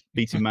all about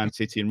beating Man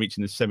City and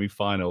reaching the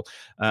semi-final.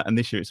 And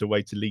this year it's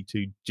away to League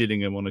Two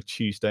Gillingham on a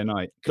Tuesday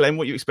night. Glenn,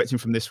 what are you expecting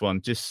from this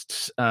one?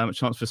 Just a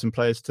chance for some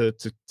players to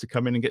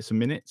come in and get some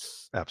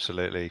minutes?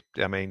 Absolutely.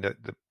 I mean,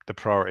 the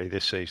priority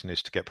this season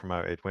is to get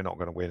promoted. We're not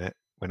going to win it.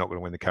 We're not going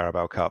to win the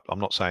Carabao Cup. I'm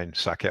not saying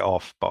sack it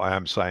off, but I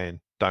am saying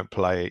don't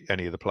play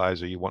any of the players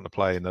who you want to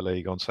play in the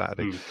league on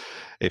Saturday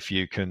if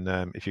you can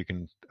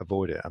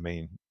avoid it. I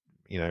mean,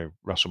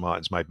 Russell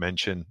Martin's made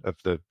mention of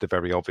the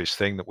very obvious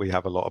thing that we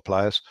have a lot of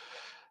players.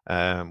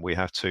 We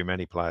have too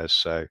many players,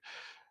 so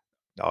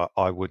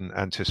I wouldn't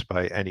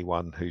anticipate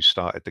anyone who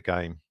started the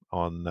game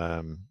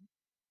on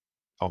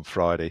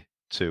Friday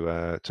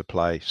to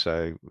play.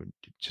 So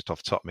just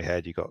off the top of my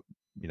head, you got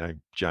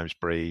James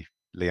Bree,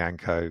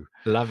 Lianco,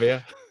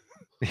 Lavia.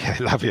 Yeah,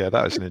 Lavia.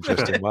 That was an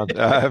interesting one.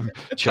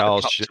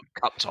 Charles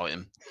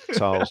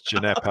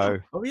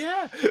Gineppo. Oh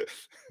yeah,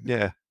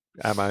 yeah.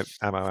 Amo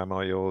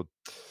Amoyor,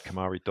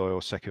 Kamari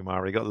Doyle,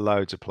 Sekumari. Got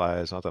loads of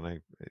players. I don't know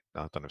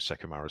if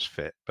Sekumara's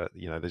fit, but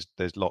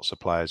there's lots of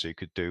players who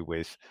could do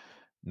with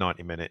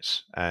 90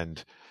 minutes.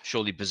 And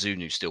surely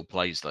Bazunu still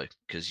plays though,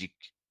 because you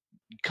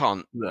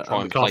can't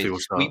try and play.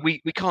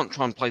 We can't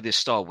try and play this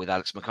style with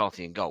Alex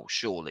McCarthy in goal.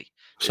 Surely,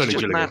 it's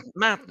just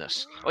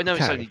madness. I know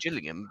it's only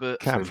Gillingham,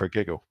 but for a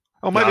giggle.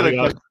 Oh, maybe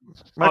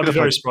I'd be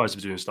very surprised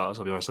if Bazunu starts.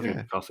 I'll be honest. I think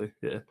McCarthy.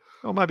 Yeah.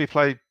 Or maybe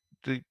play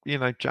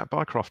Jack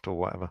Bycroft or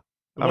whatever.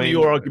 One of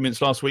your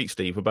arguments last week,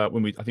 Steve, about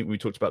when we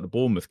talked about the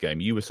Bournemouth game,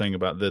 you were saying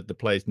about the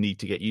players need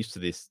to get used to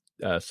this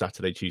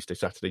Saturday,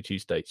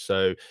 Tuesday.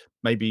 So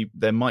maybe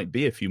there might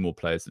be a few more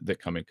players that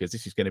come in, because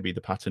this is going to be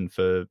the pattern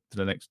for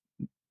the next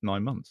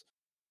 9 months.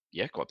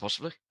 Yeah, quite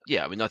possibly.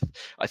 Yeah, I mean,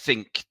 I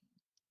think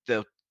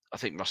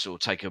Russell will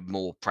take a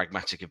more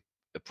pragmatic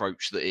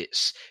approach that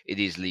it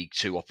is League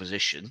Two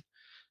opposition,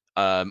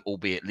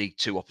 albeit League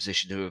Two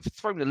opposition who have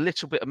thrown a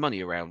little bit of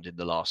money around in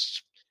the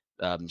last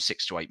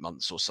 6 to 8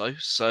 months or so.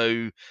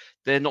 So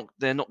they're going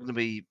to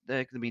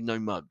be no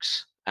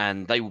mugs,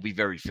 and they will be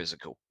very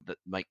physical. That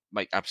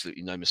make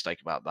absolutely no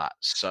mistake about that.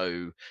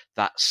 So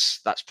that's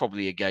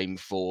probably a game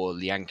for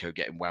Lianco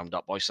getting wound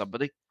up by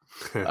somebody.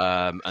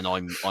 And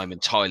I'm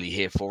entirely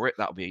here for it.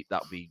 That'll be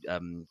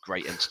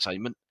great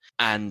entertainment.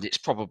 And it's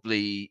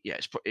probably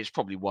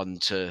one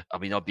to. I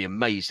mean, I'd be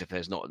amazed if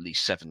there's not at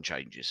least 7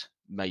 changes.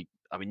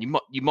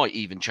 You might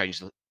even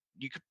change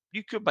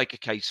you could make a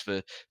case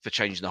for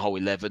changing the whole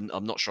 11.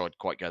 I'm not sure I'd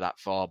quite go that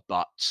far,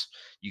 but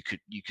you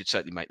could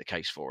certainly make the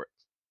case for it.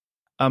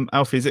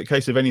 Alfie, is it a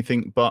case of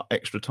anything but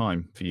extra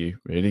time for you,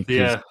 really?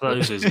 Yeah, that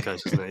is the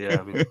case, isn't it? Yeah,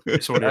 I mean,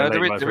 it's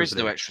already there is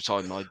no extra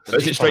time.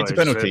 Is it straight to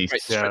penalties?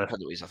 Straight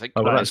penalties, I think.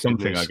 Oh, well, that's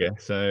something, I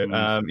guess. So,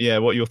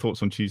 what are your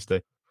thoughts on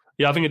Tuesday?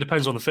 Yeah, I think it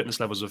depends on the fitness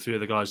levels of a few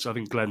of the guys. I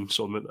think Glenn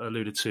sort of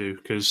alluded to,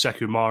 because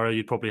Sekou Mara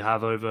you'd probably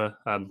have over,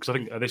 because I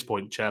think at this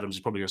point, Che Adams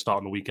is probably going to start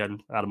on the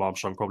weekend. Adam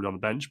Armstrong probably on the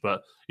bench,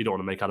 but you don't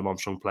want to make Adam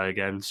Armstrong play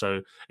again.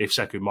 So if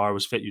Sekou Mara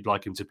was fit, you'd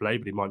like him to play,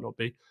 but he might not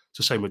be.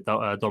 So same with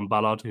Don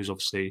Ballard, who's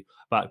obviously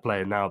back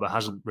playing now, but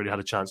hasn't really had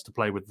a chance to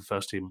play with the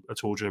first team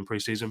at all during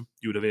pre-season.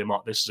 You would have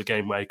earmarked this as a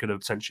game where he could have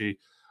potentially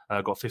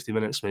got 50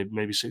 minutes,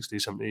 maybe 60,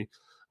 70,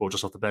 or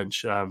just off the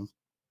bench. Jayden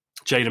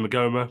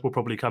Magoma will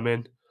probably come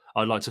in.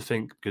 I'd like to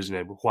think, because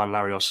Juan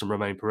Larios and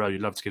Romain Perreault,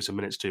 you'd love to give some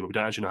minutes to, but we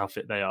don't actually know how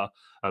fit they are.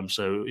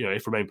 So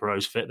if Romain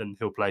Perreault's fit, then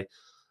he'll play.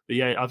 But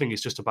yeah, I think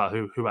it's just about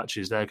who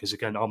actually is there. Because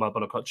again, Omar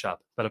Belakotchap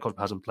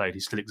hasn't played. He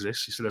still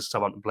exists. He's still a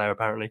Southampton player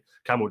apparently.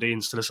 Campbell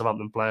Dean's still a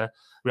Southampton player.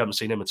 We haven't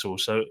seen him at all.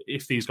 So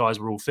if these guys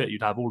were all fit,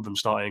 you'd have all of them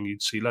starting.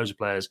 You'd see loads of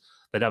players.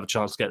 They'd have a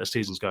chance to get their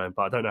seasons going.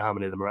 But I don't know how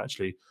many of them are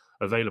actually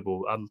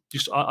available. I'd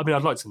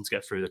like them to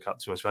get through the cup.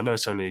 To be honest, I know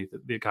it's only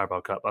the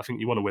Carabao Cup. I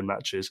think you want to win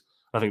matches.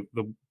 I think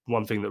the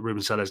one thing that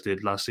Ruben Sellers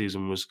did last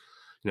season was,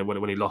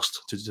 when he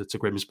lost to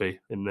Grimsby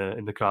in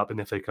the cup, in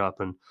the FA Cup,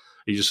 and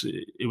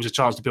it was a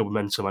chance to build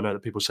momentum. I know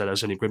that people said it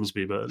was only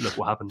Grimsby, but look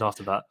what happened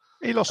after that.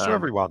 He lost to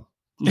everyone.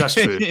 That's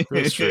true.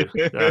 That's true.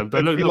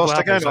 But look, he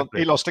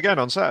lost again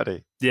on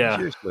Saturday. Yeah,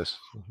 it's useless.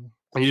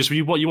 And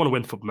you want to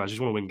win football matches,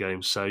 you want to win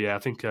games. So yeah, I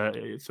think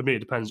for me it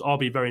depends. I'll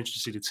be very interested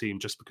to see the team,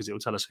 just because it will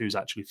tell us who's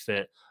actually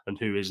fit and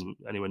who isn't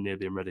anywhere near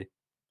being ready.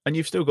 And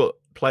you've still got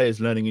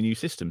players learning a new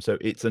system, so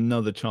it's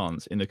another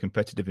chance in a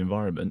competitive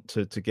environment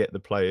to get the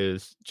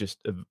players just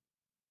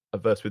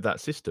averse with that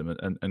system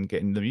and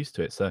getting them used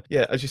to it. So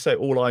yeah, as you say,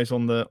 all eyes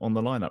on the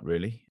lineup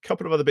really. A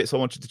couple of other bits I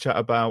wanted to chat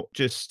about.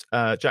 Just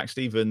Jack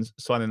Stephens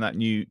signing that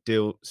new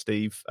deal,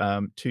 Steve,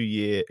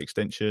 2-year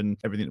extension.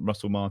 Everything that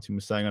Russell Martin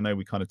was saying, I know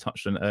we kind of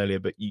touched on it earlier,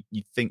 but you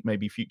think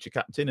maybe future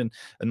captain, and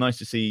nice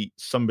to see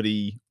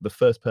somebody, the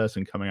first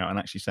person coming out and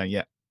actually saying,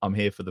 yeah, I'm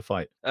here for the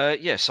fight.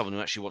 Someone who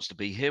actually wants to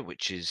be here,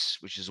 which is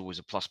always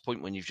a plus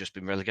point when you've just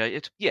been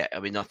relegated. Yeah, I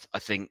mean, I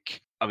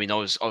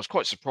was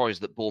quite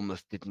surprised that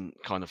Bournemouth didn't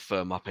kind of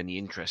firm up any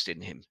interest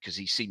in him, because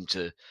he seemed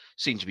to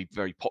be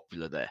very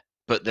popular there.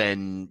 But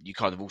then you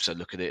kind of also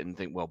look at it and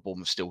think, well,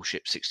 Bournemouth still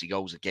shipped 60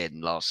 goals again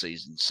last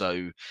season,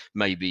 so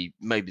maybe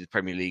the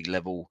Premier League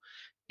level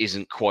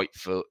isn't quite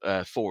for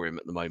him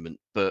at the moment.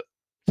 But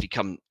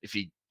if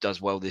he does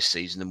well this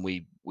season and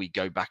we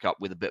go back up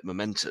with a bit of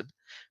momentum,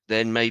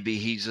 then maybe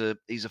he's a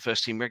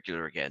first team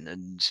regular again,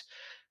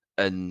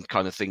 and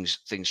kind of things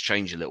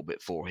change a little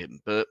bit for him.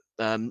 But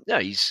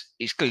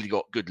he's clearly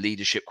got good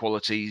leadership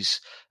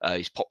qualities.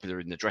 He's popular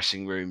in the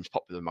dressing rooms,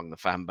 popular among the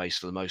fan base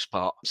for the most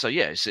part. So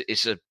yeah,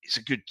 it's a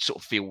good sort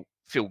of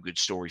feel good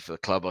story for the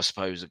club, I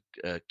suppose.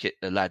 A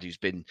lad who's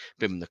been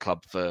in the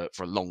club for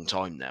a long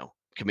time now,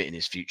 committing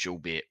his future,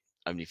 albeit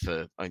only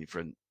for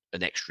an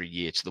extra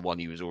year to the one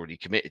he was already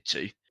committed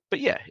to. But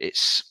yeah,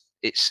 it's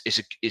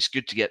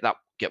good to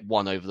get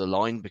one over the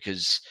line,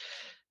 because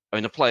I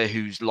mean, a player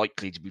who's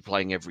likely to be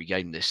playing every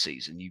game this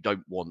season, you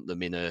don't want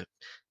them in a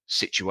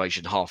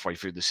situation halfway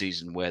through the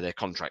season where their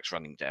contract's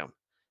running down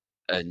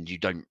and you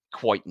don't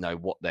quite know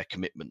what their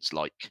commitment's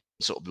like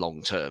sort of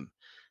long term.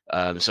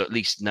 So at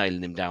least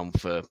nailing him down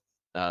for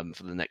the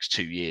next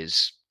 2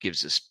 years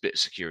gives us a bit of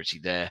security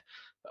there.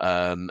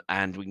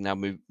 And we can now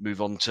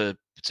move on to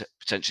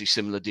potentially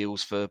similar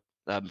deals for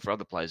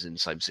other players in the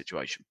same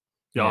situation.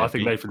 Yeah, I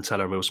think Nathan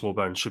Teller and Will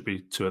Smallbone should be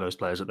two of those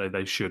players that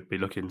they should be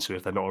looking to,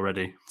 if they're not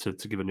already, to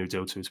give a new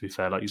deal to be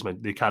fair. Like you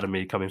said, the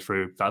academy coming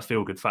through, that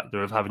feel-good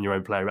factor of having your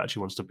own player who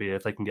actually wants to be here,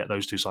 if they can get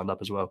those two signed up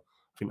as well,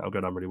 I think that'll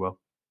go down really well.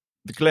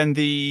 Glenn,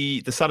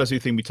 the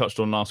Salisu thing we touched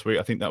on last week,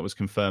 I think that was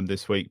confirmed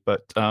this week.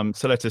 But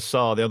Seletar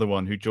Sarr, the other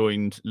one who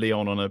joined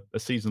Lyon on a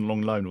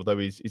season-long loan, although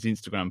his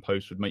Instagram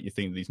post would make you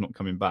think that he's not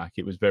coming back,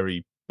 it was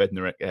very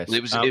Bednarek-esque.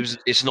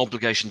 It's an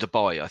obligation to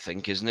buy, I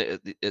think, isn't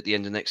it, at the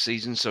end of next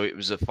season? So it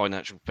was a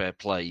financial fair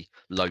play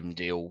loan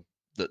deal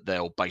that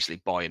they'll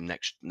basically buy him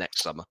next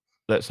summer.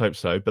 Let's hope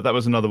so. But that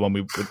was another one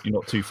you're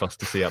not too fussed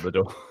to see out the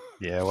door.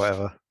 Yeah,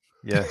 whatever.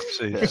 Yeah,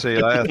 see you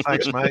later.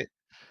 Thanks, mate.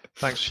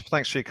 Thanks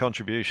for your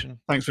contribution.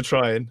 Thanks for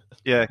trying.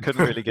 Yeah,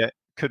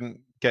 couldn't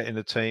get in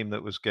a team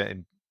that was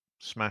getting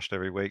smashed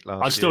every week last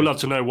year. I'd still love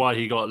to know why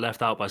he got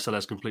left out by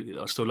Celeste completely.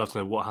 I'd still love to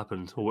know what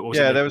happened.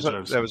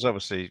 There was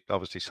obviously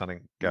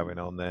something going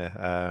on there.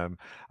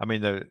 I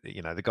mean,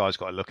 the guy's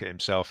got to look at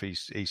himself.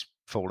 He's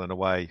fallen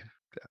away.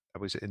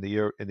 Was it in the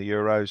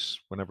Euros?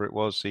 Whenever it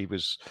was, he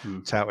was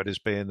touted as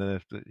being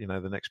the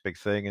next big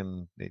thing,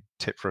 and he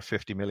tipped for a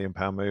 £50 million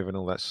move and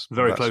all that.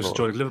 Very close to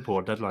joining Liverpool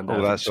on deadline day.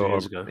 All that sort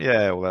of ago.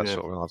 Yeah, all that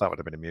sort of. That would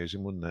have been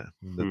amusing, wouldn't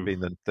it?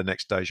 Being the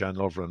next Dejan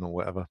Lovren or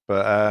whatever.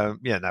 But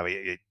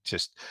it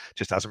just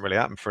hasn't really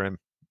happened for him,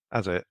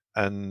 has it?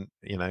 And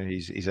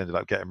he's ended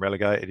up getting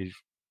relegated. He's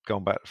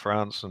gone back to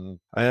France, and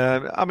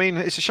I mean,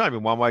 it's a shame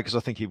in one way because I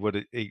think he would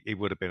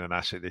have been an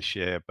asset this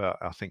year, but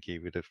I think he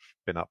would have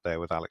been up there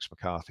with Alex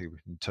McCarthy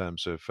in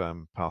terms of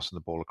passing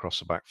the ball across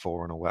the back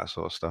four and all that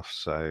sort of stuff.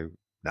 So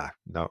no,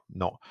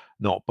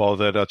 not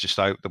bothered. I just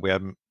hope that we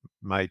haven't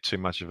made too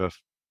much of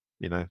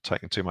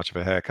taken too much of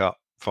a haircut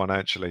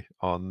financially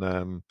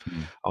on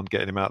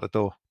getting him out the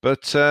door.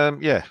 But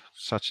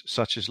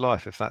such is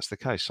life. If that's the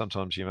case,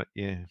 sometimes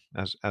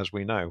as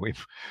we know,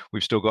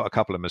 we've still got a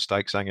couple of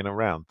mistakes hanging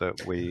around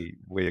that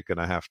we're going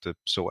to have to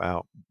sort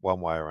out one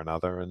way or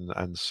another,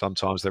 and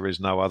sometimes there is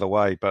no other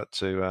way but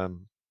to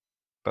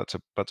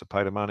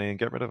pay the money and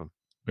get rid of them.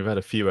 We've had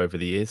a few over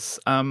the years.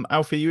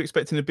 Alfie, are you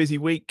expecting a busy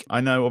week? I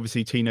know,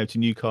 obviously, Tino to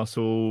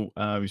Newcastle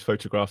was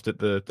photographed at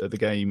the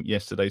game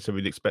yesterday, so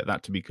we'd expect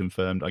that to be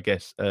confirmed, I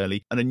guess,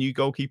 early. And a new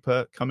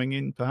goalkeeper coming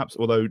in, perhaps,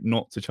 although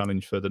not to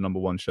challenge for the number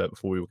one shirt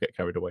before we will get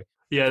carried away.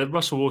 Yeah,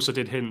 Russell also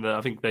did hint that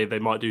I think they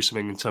might do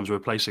something in terms of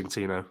replacing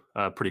Tino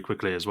pretty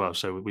quickly as well.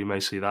 So we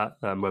may see that,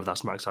 whether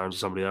that's Max Aarons or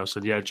somebody else.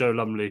 And Joe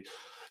Lumley,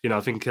 I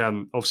think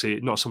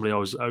obviously not somebody I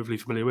was overly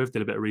familiar with.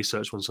 Did a bit of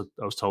research once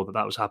I was told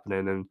that was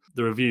happening, and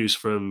the reviews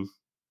from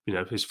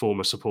his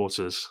former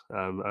supporters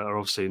are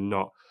obviously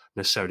not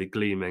necessarily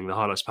gleaming. The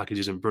highlights package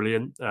isn't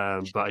brilliant,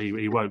 but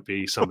he won't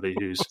be somebody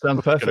who's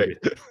sounds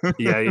perfect.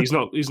 He's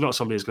not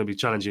somebody who's going to be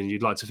challenging.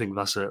 You'd like to think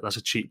that's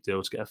a cheap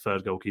deal to get a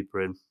third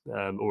goalkeeper in,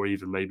 or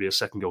even maybe a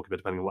second goalkeeper,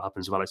 depending on what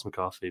happens with Alex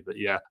McCarthy. But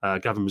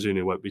Gavin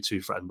Mazzuni won't be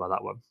too threatened by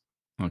that one.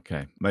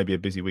 Okay, maybe a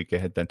busy week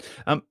ahead then.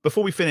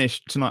 Before we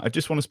finish tonight, I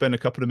just want to spend a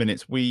couple of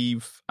minutes.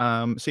 We've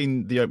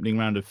seen the opening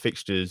round of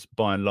fixtures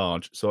by and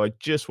large, so I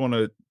just want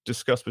to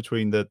discuss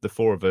between the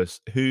four of us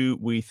who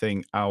we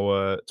think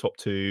our top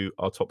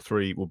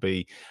three will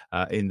be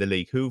in the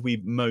league. Who have we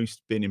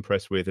most been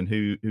impressed with, and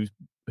who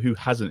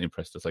hasn't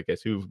impressed us, I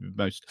guess, who have we been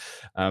most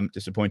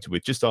disappointed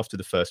with just after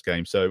the first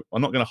game. So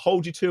I'm not going to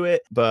hold you to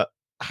it, but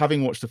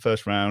having watched the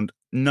first round,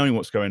 knowing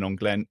what's going on,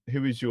 Glenn,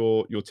 who is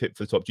your tip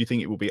for the top? Do you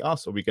think it will be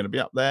us? Are we going to be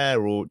up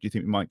there, or do you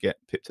think we might get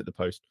pipped at the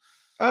post?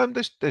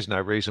 There's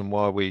no reason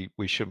why we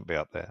shouldn't be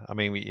up there. I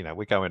mean,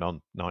 we're going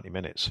on 90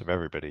 minutes of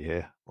everybody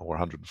here, or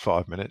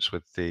 105 minutes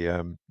with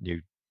the new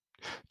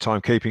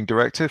timekeeping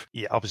directive.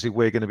 Yeah, obviously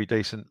we're going to be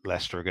decent.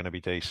 Leicester are going to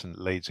be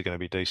decent. Leeds are going to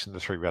be decent. The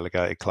three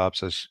relegated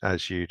clubs,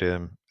 as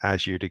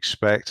you'd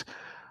expect.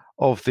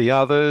 Of the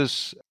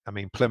others, I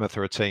mean, Plymouth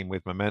are a team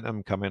with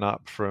momentum coming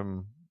up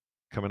from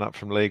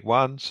League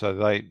One, so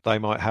they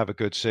might have a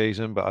good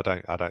season, but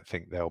I don't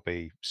think they'll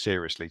be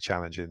seriously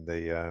challenging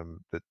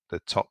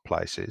the top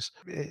places.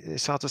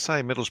 It's hard to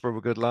say. Middlesbrough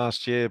were good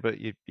last year, but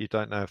you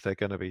don't know if they're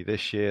going to be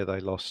this year. They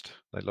lost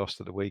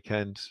at the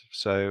weekend,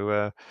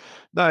 so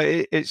no,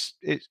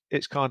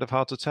 it's kind of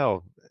hard to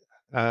tell.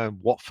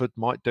 Watford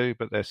might do,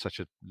 but they're such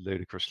a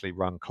ludicrously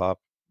run club.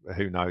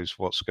 Who knows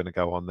what's going to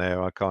go on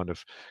there? I kind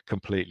of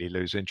completely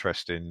lose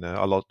interest in.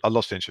 I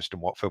lost interest in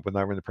Watford when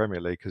they were in the Premier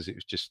League because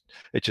it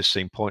just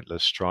seemed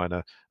pointless trying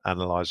to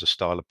analyse a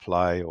style of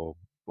play or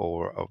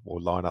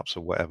lineups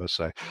or whatever.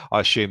 So I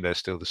assume they're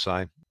still the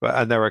same.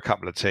 And there are a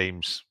couple of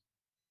teams,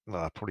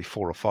 probably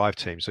 4 or 5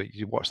 teams that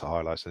you watch the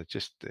highlights and it's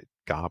just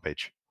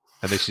garbage.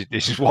 And this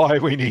is why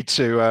we need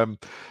to.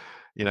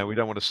 We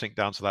don't want to sink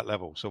down to that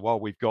level. So while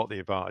we've got the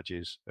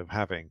advantages of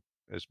having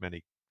as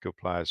many good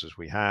players as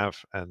we have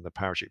and the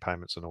parachute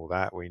payments and all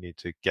that, we need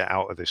to get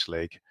out of this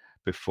league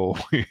before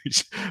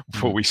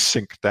we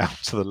sink down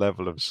to the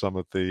level of some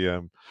of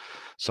the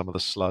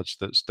sludge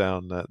that's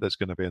down that's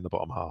going to be in the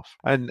bottom half.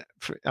 And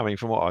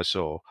from what I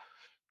saw,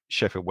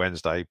 Sheffield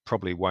Wednesday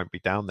probably won't be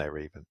down there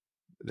even.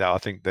 I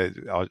think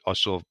that I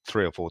saw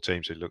 3 or 4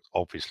 teams who looked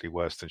obviously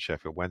worse than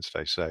Sheffield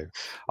Wednesday. So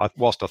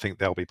whilst I think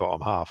they'll be bottom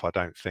half, I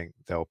don't think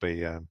they'll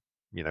be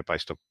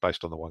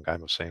based on the one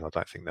game I've seen, I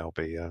don't think they'll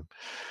be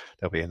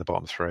in the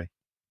bottom 3.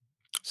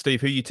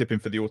 Steve, who are you tipping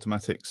for the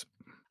automatics?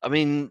 I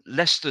mean,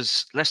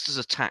 Leicester's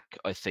attack,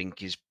 I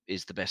think, is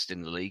the best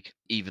in the league.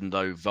 Even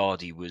though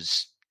Vardy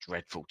was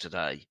dreadful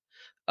today,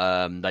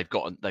 they've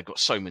got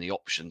so many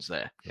options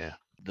there. Yeah.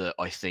 That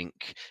I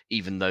think,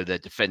 even though their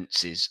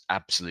defence is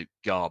absolute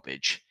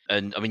garbage,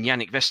 and I mean,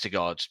 Yannick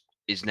Vestergaard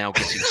is now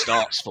getting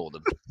starts for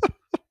them.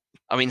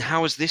 I mean,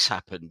 how has this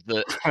happened?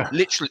 That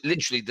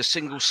literally the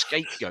single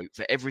scapegoat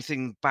for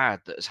everything bad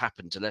that has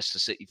happened to Leicester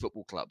City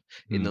Football Club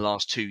in the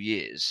last 2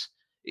 years,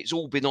 it's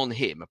all been on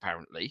him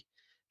apparently,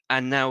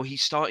 and now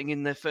he's starting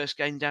in their first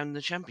game down in the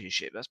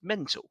Championship. That's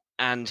mental.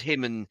 And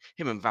him and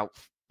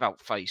Wout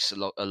Faes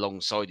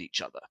alongside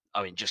each other.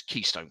 I mean, just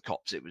Keystone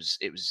Cops. It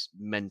was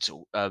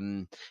mental.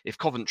 If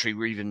Coventry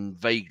were even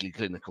vaguely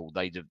clinical,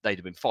 they'd have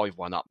been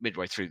 5-1 up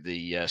midway through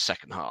the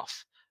second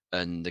half,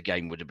 and the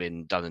game would have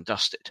been done and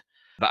dusted.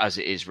 But as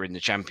it is, we're in the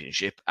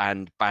Championship,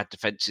 and bad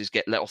defences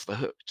get let off the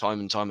hook time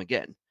and time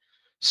again.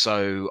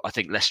 So I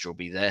think Leicester will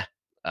be there,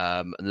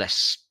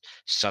 unless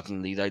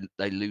suddenly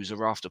they lose a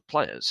raft of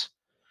players.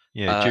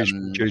 Yeah,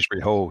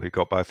 Dewsbury Hall, who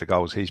got both the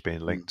goals, he's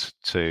been linked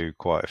to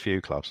quite a few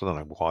clubs. I don't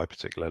know why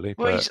particularly.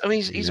 Well,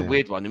 he's a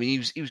weird one. I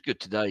mean, he was good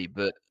today,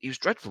 but he was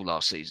dreadful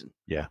last season.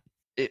 Yeah,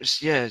 it's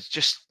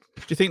just.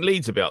 Do you think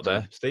Leeds will be out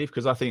there, Steve?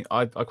 Because I think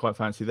I quite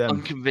fancy them.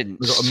 I'm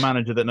convinced. We've got a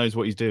manager that knows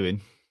what he's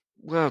doing.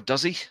 Well,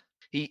 does he?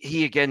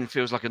 He again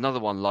feels like another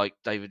one like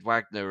David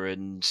Wagner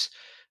and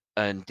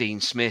Dean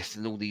Smith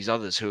and all these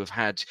others who have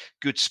had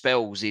good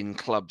spells in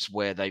clubs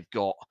where they've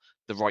got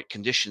the right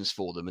conditions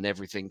for them and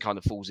everything kind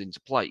of falls into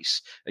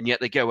place, and yet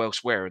they go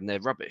elsewhere and they're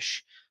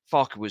rubbish.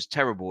 Farke was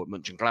terrible at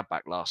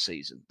Mönchengladbach last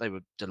season. They were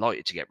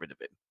delighted to get rid of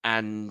him,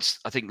 and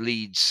I think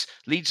Leeds'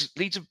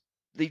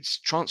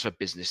 transfer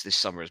business this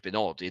summer has been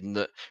odd in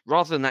that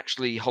rather than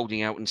actually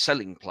holding out and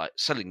selling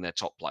their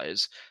top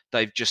players,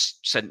 they've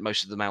just sent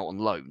most of them out on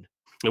loan.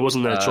 It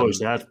wasn't their choice.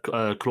 They had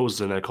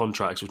clauses in their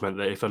contracts which meant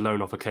that if a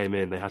loan offer came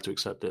in, they had to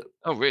accept it.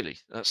 Oh, really?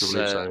 That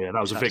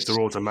was a Victor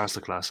Orta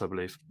masterclass, I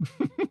believe.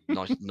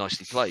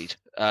 Nicely played.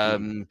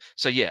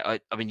 So yeah,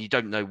 I mean, you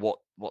don't know what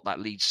that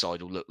Leeds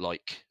side will look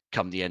like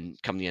come the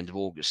end of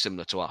August,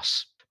 similar to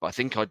us. But I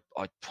think I'd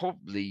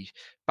probably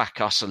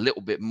back us a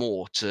little bit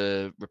more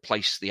to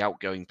replace the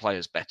outgoing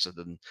players better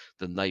than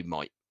they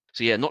might.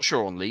 So yeah, not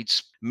sure on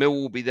Leeds. Mill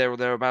will be there or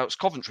thereabouts.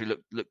 Coventry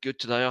looked good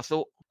today, I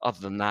thought. Other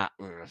than that,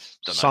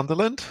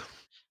 Sunderland?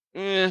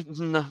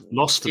 No.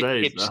 Lost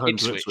today.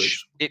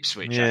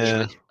 Ipswich,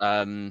 yeah.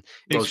 Actually.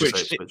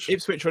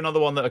 Ipswich are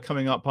another one that are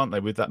coming up, aren't they,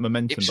 with that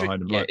momentum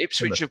behind them? Yeah,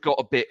 Ipswich have got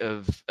a bit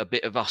of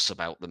us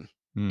about them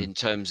in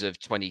terms of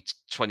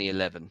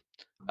 2011.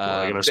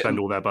 They're going to spend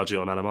all their budget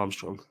on Adam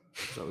Armstrong.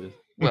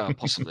 Well,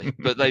 possibly,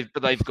 but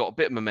they've got a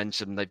bit of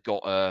momentum. They've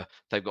got a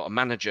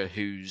manager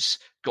who's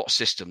got a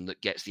system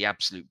that gets the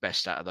absolute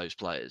best out of those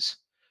players,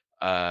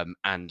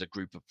 and a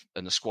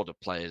squad of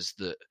players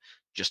that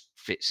just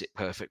fits it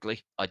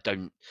perfectly. I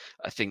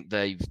think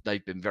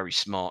they've been very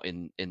smart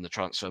in the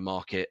transfer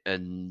market,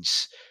 and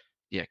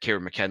yeah,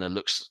 Kieran McKenna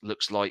looks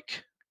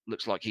like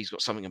he's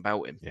got something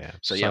about him. Yeah.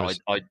 So yeah,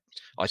 I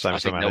think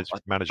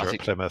the manager at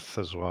Plymouth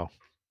as well.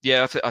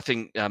 Yeah, I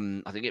think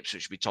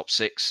Ipswich should be top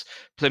 6.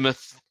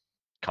 Plymouth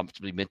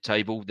comfortably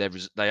mid-table. They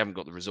haven't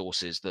got the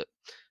resources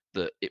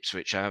that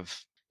Ipswich have.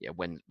 Yeah,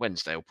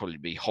 Wednesday will probably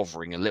be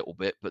hovering a little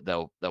bit, but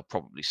they'll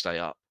probably stay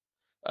up.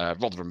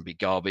 Rotherham be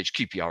garbage.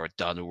 QPR are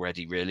done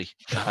already, really.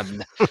 I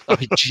mean,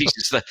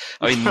 Jesus.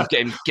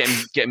 Getting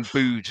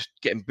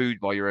booed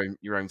by your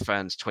own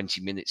fans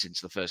 20 minutes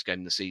into the first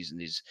game of the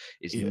season is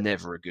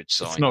never a good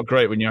sign. It's not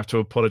great when you have to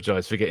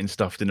apologise for getting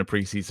stuffed in a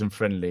pre-season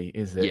friendly,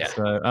 is it? Yeah.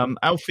 So,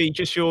 Alfie,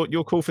 just your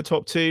call for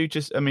top 2.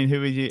 Just, I mean,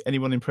 who are you?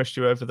 Anyone impressed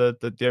you over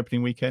the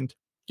opening weekend?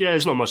 Yeah,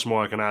 there's not much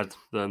more I can add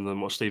than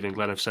what Steve and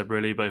Glenn have said,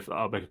 really. But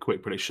I'll make a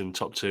quick prediction.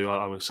 Top 2,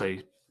 I'm going to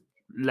say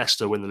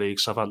Leicester win the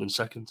league, Southampton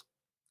second.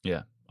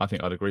 Yeah, I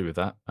think I'd agree with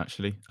that,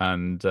 actually.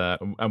 And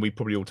we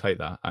probably all take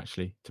that,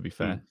 actually, to be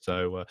fair.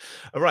 So,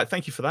 all right,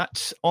 thank you for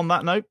that. On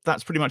that note,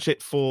 that's pretty much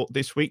it for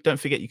this week. Don't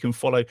forget you can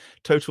follow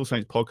Total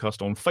Saints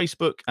Podcast on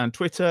Facebook and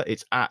Twitter.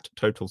 It's at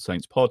Total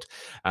Saints Pod.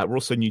 We're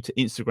also new to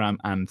Instagram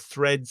and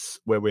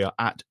Threads, where we are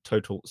at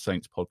Total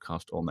Saints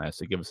Podcast on there.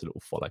 So give us a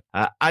little follow.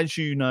 As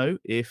you know,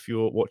 if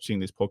you're watching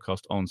this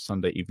podcast on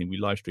Sunday evening, we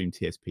live stream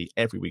TSP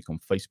every week on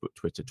Facebook,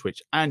 Twitter,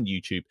 Twitch, and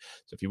YouTube.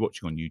 So if you're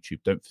watching on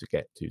YouTube, don't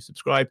forget to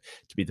subscribe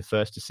to be the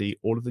first to see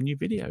all of the new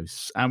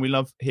videos. And we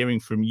love hearing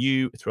from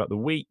you throughout the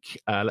week.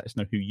 Let us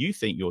know who you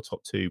think your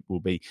top 2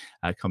 will be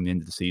come the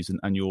end of the season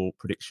and your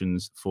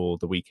predictions for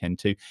the weekend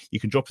too.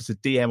 You can drop us a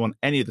DM on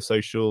any of the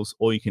socials,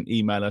 or you can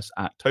email us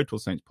at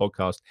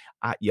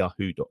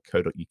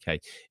totalsaintspodcast@yahoo.co.uk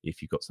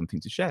if you've got something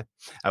to share.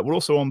 We're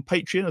also on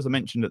Patreon, as I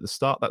mentioned at the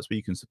start. That's where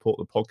you can support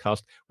the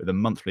podcast with a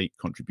monthly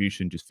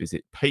contribution. Just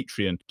visit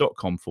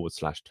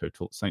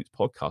patreon.com/Total Saints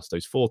Podcast.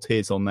 Those 4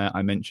 tiers on there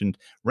I mentioned,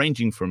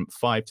 ranging from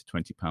 £5 to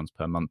 £20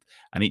 per month.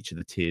 and each of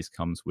the tiers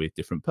comes with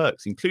different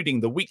perks,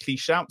 including the weekly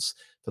shouts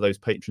for those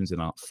patrons in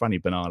our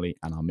Franny Benali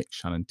and our Mick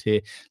Shannon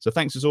tier. So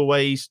thanks as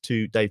always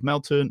to Dave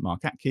Melton,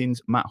 Mark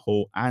Atkins, Matt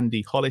Hall,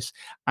 Andy Hollis,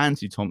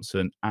 Anthony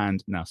Thompson,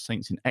 and now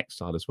Saints in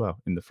Exile as well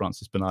in the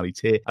Francis Benali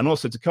tier. And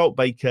also to Colt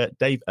Baker,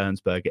 Dave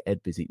Ernsberger,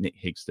 Ed Busy, Nick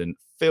Higston,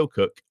 Phil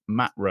Cook,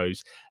 Matt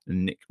Rose,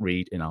 and Nick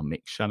Reed in our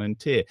Mick Shannon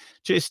tier.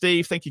 Cheers,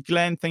 Steve. Thank you,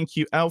 Glenn. Thank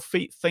you,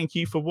 Alfie. Thank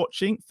you for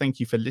watching. Thank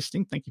you for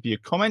listening. Thank you for your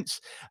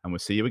comments. And we'll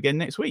see you again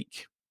next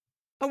week.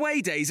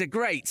 Away days are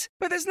great,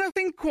 but there's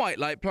nothing quite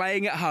like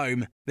playing at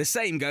home. The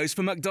same goes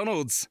for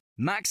McDonald's.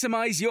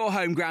 Maximise your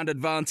home ground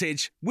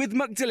advantage with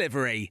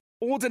McDelivery.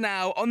 Order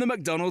now on the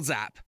McDonald's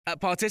app.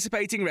 At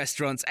participating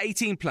restaurants,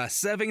 18 plus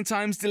serving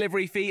times,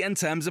 delivery fee and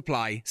terms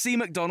apply. See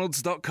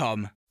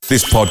mcdonalds.com.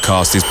 This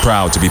podcast is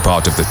proud to be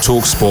part of the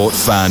TalkSport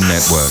Fan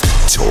Network.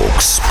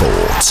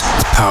 TalkSport.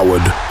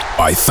 Powered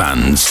by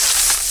fans.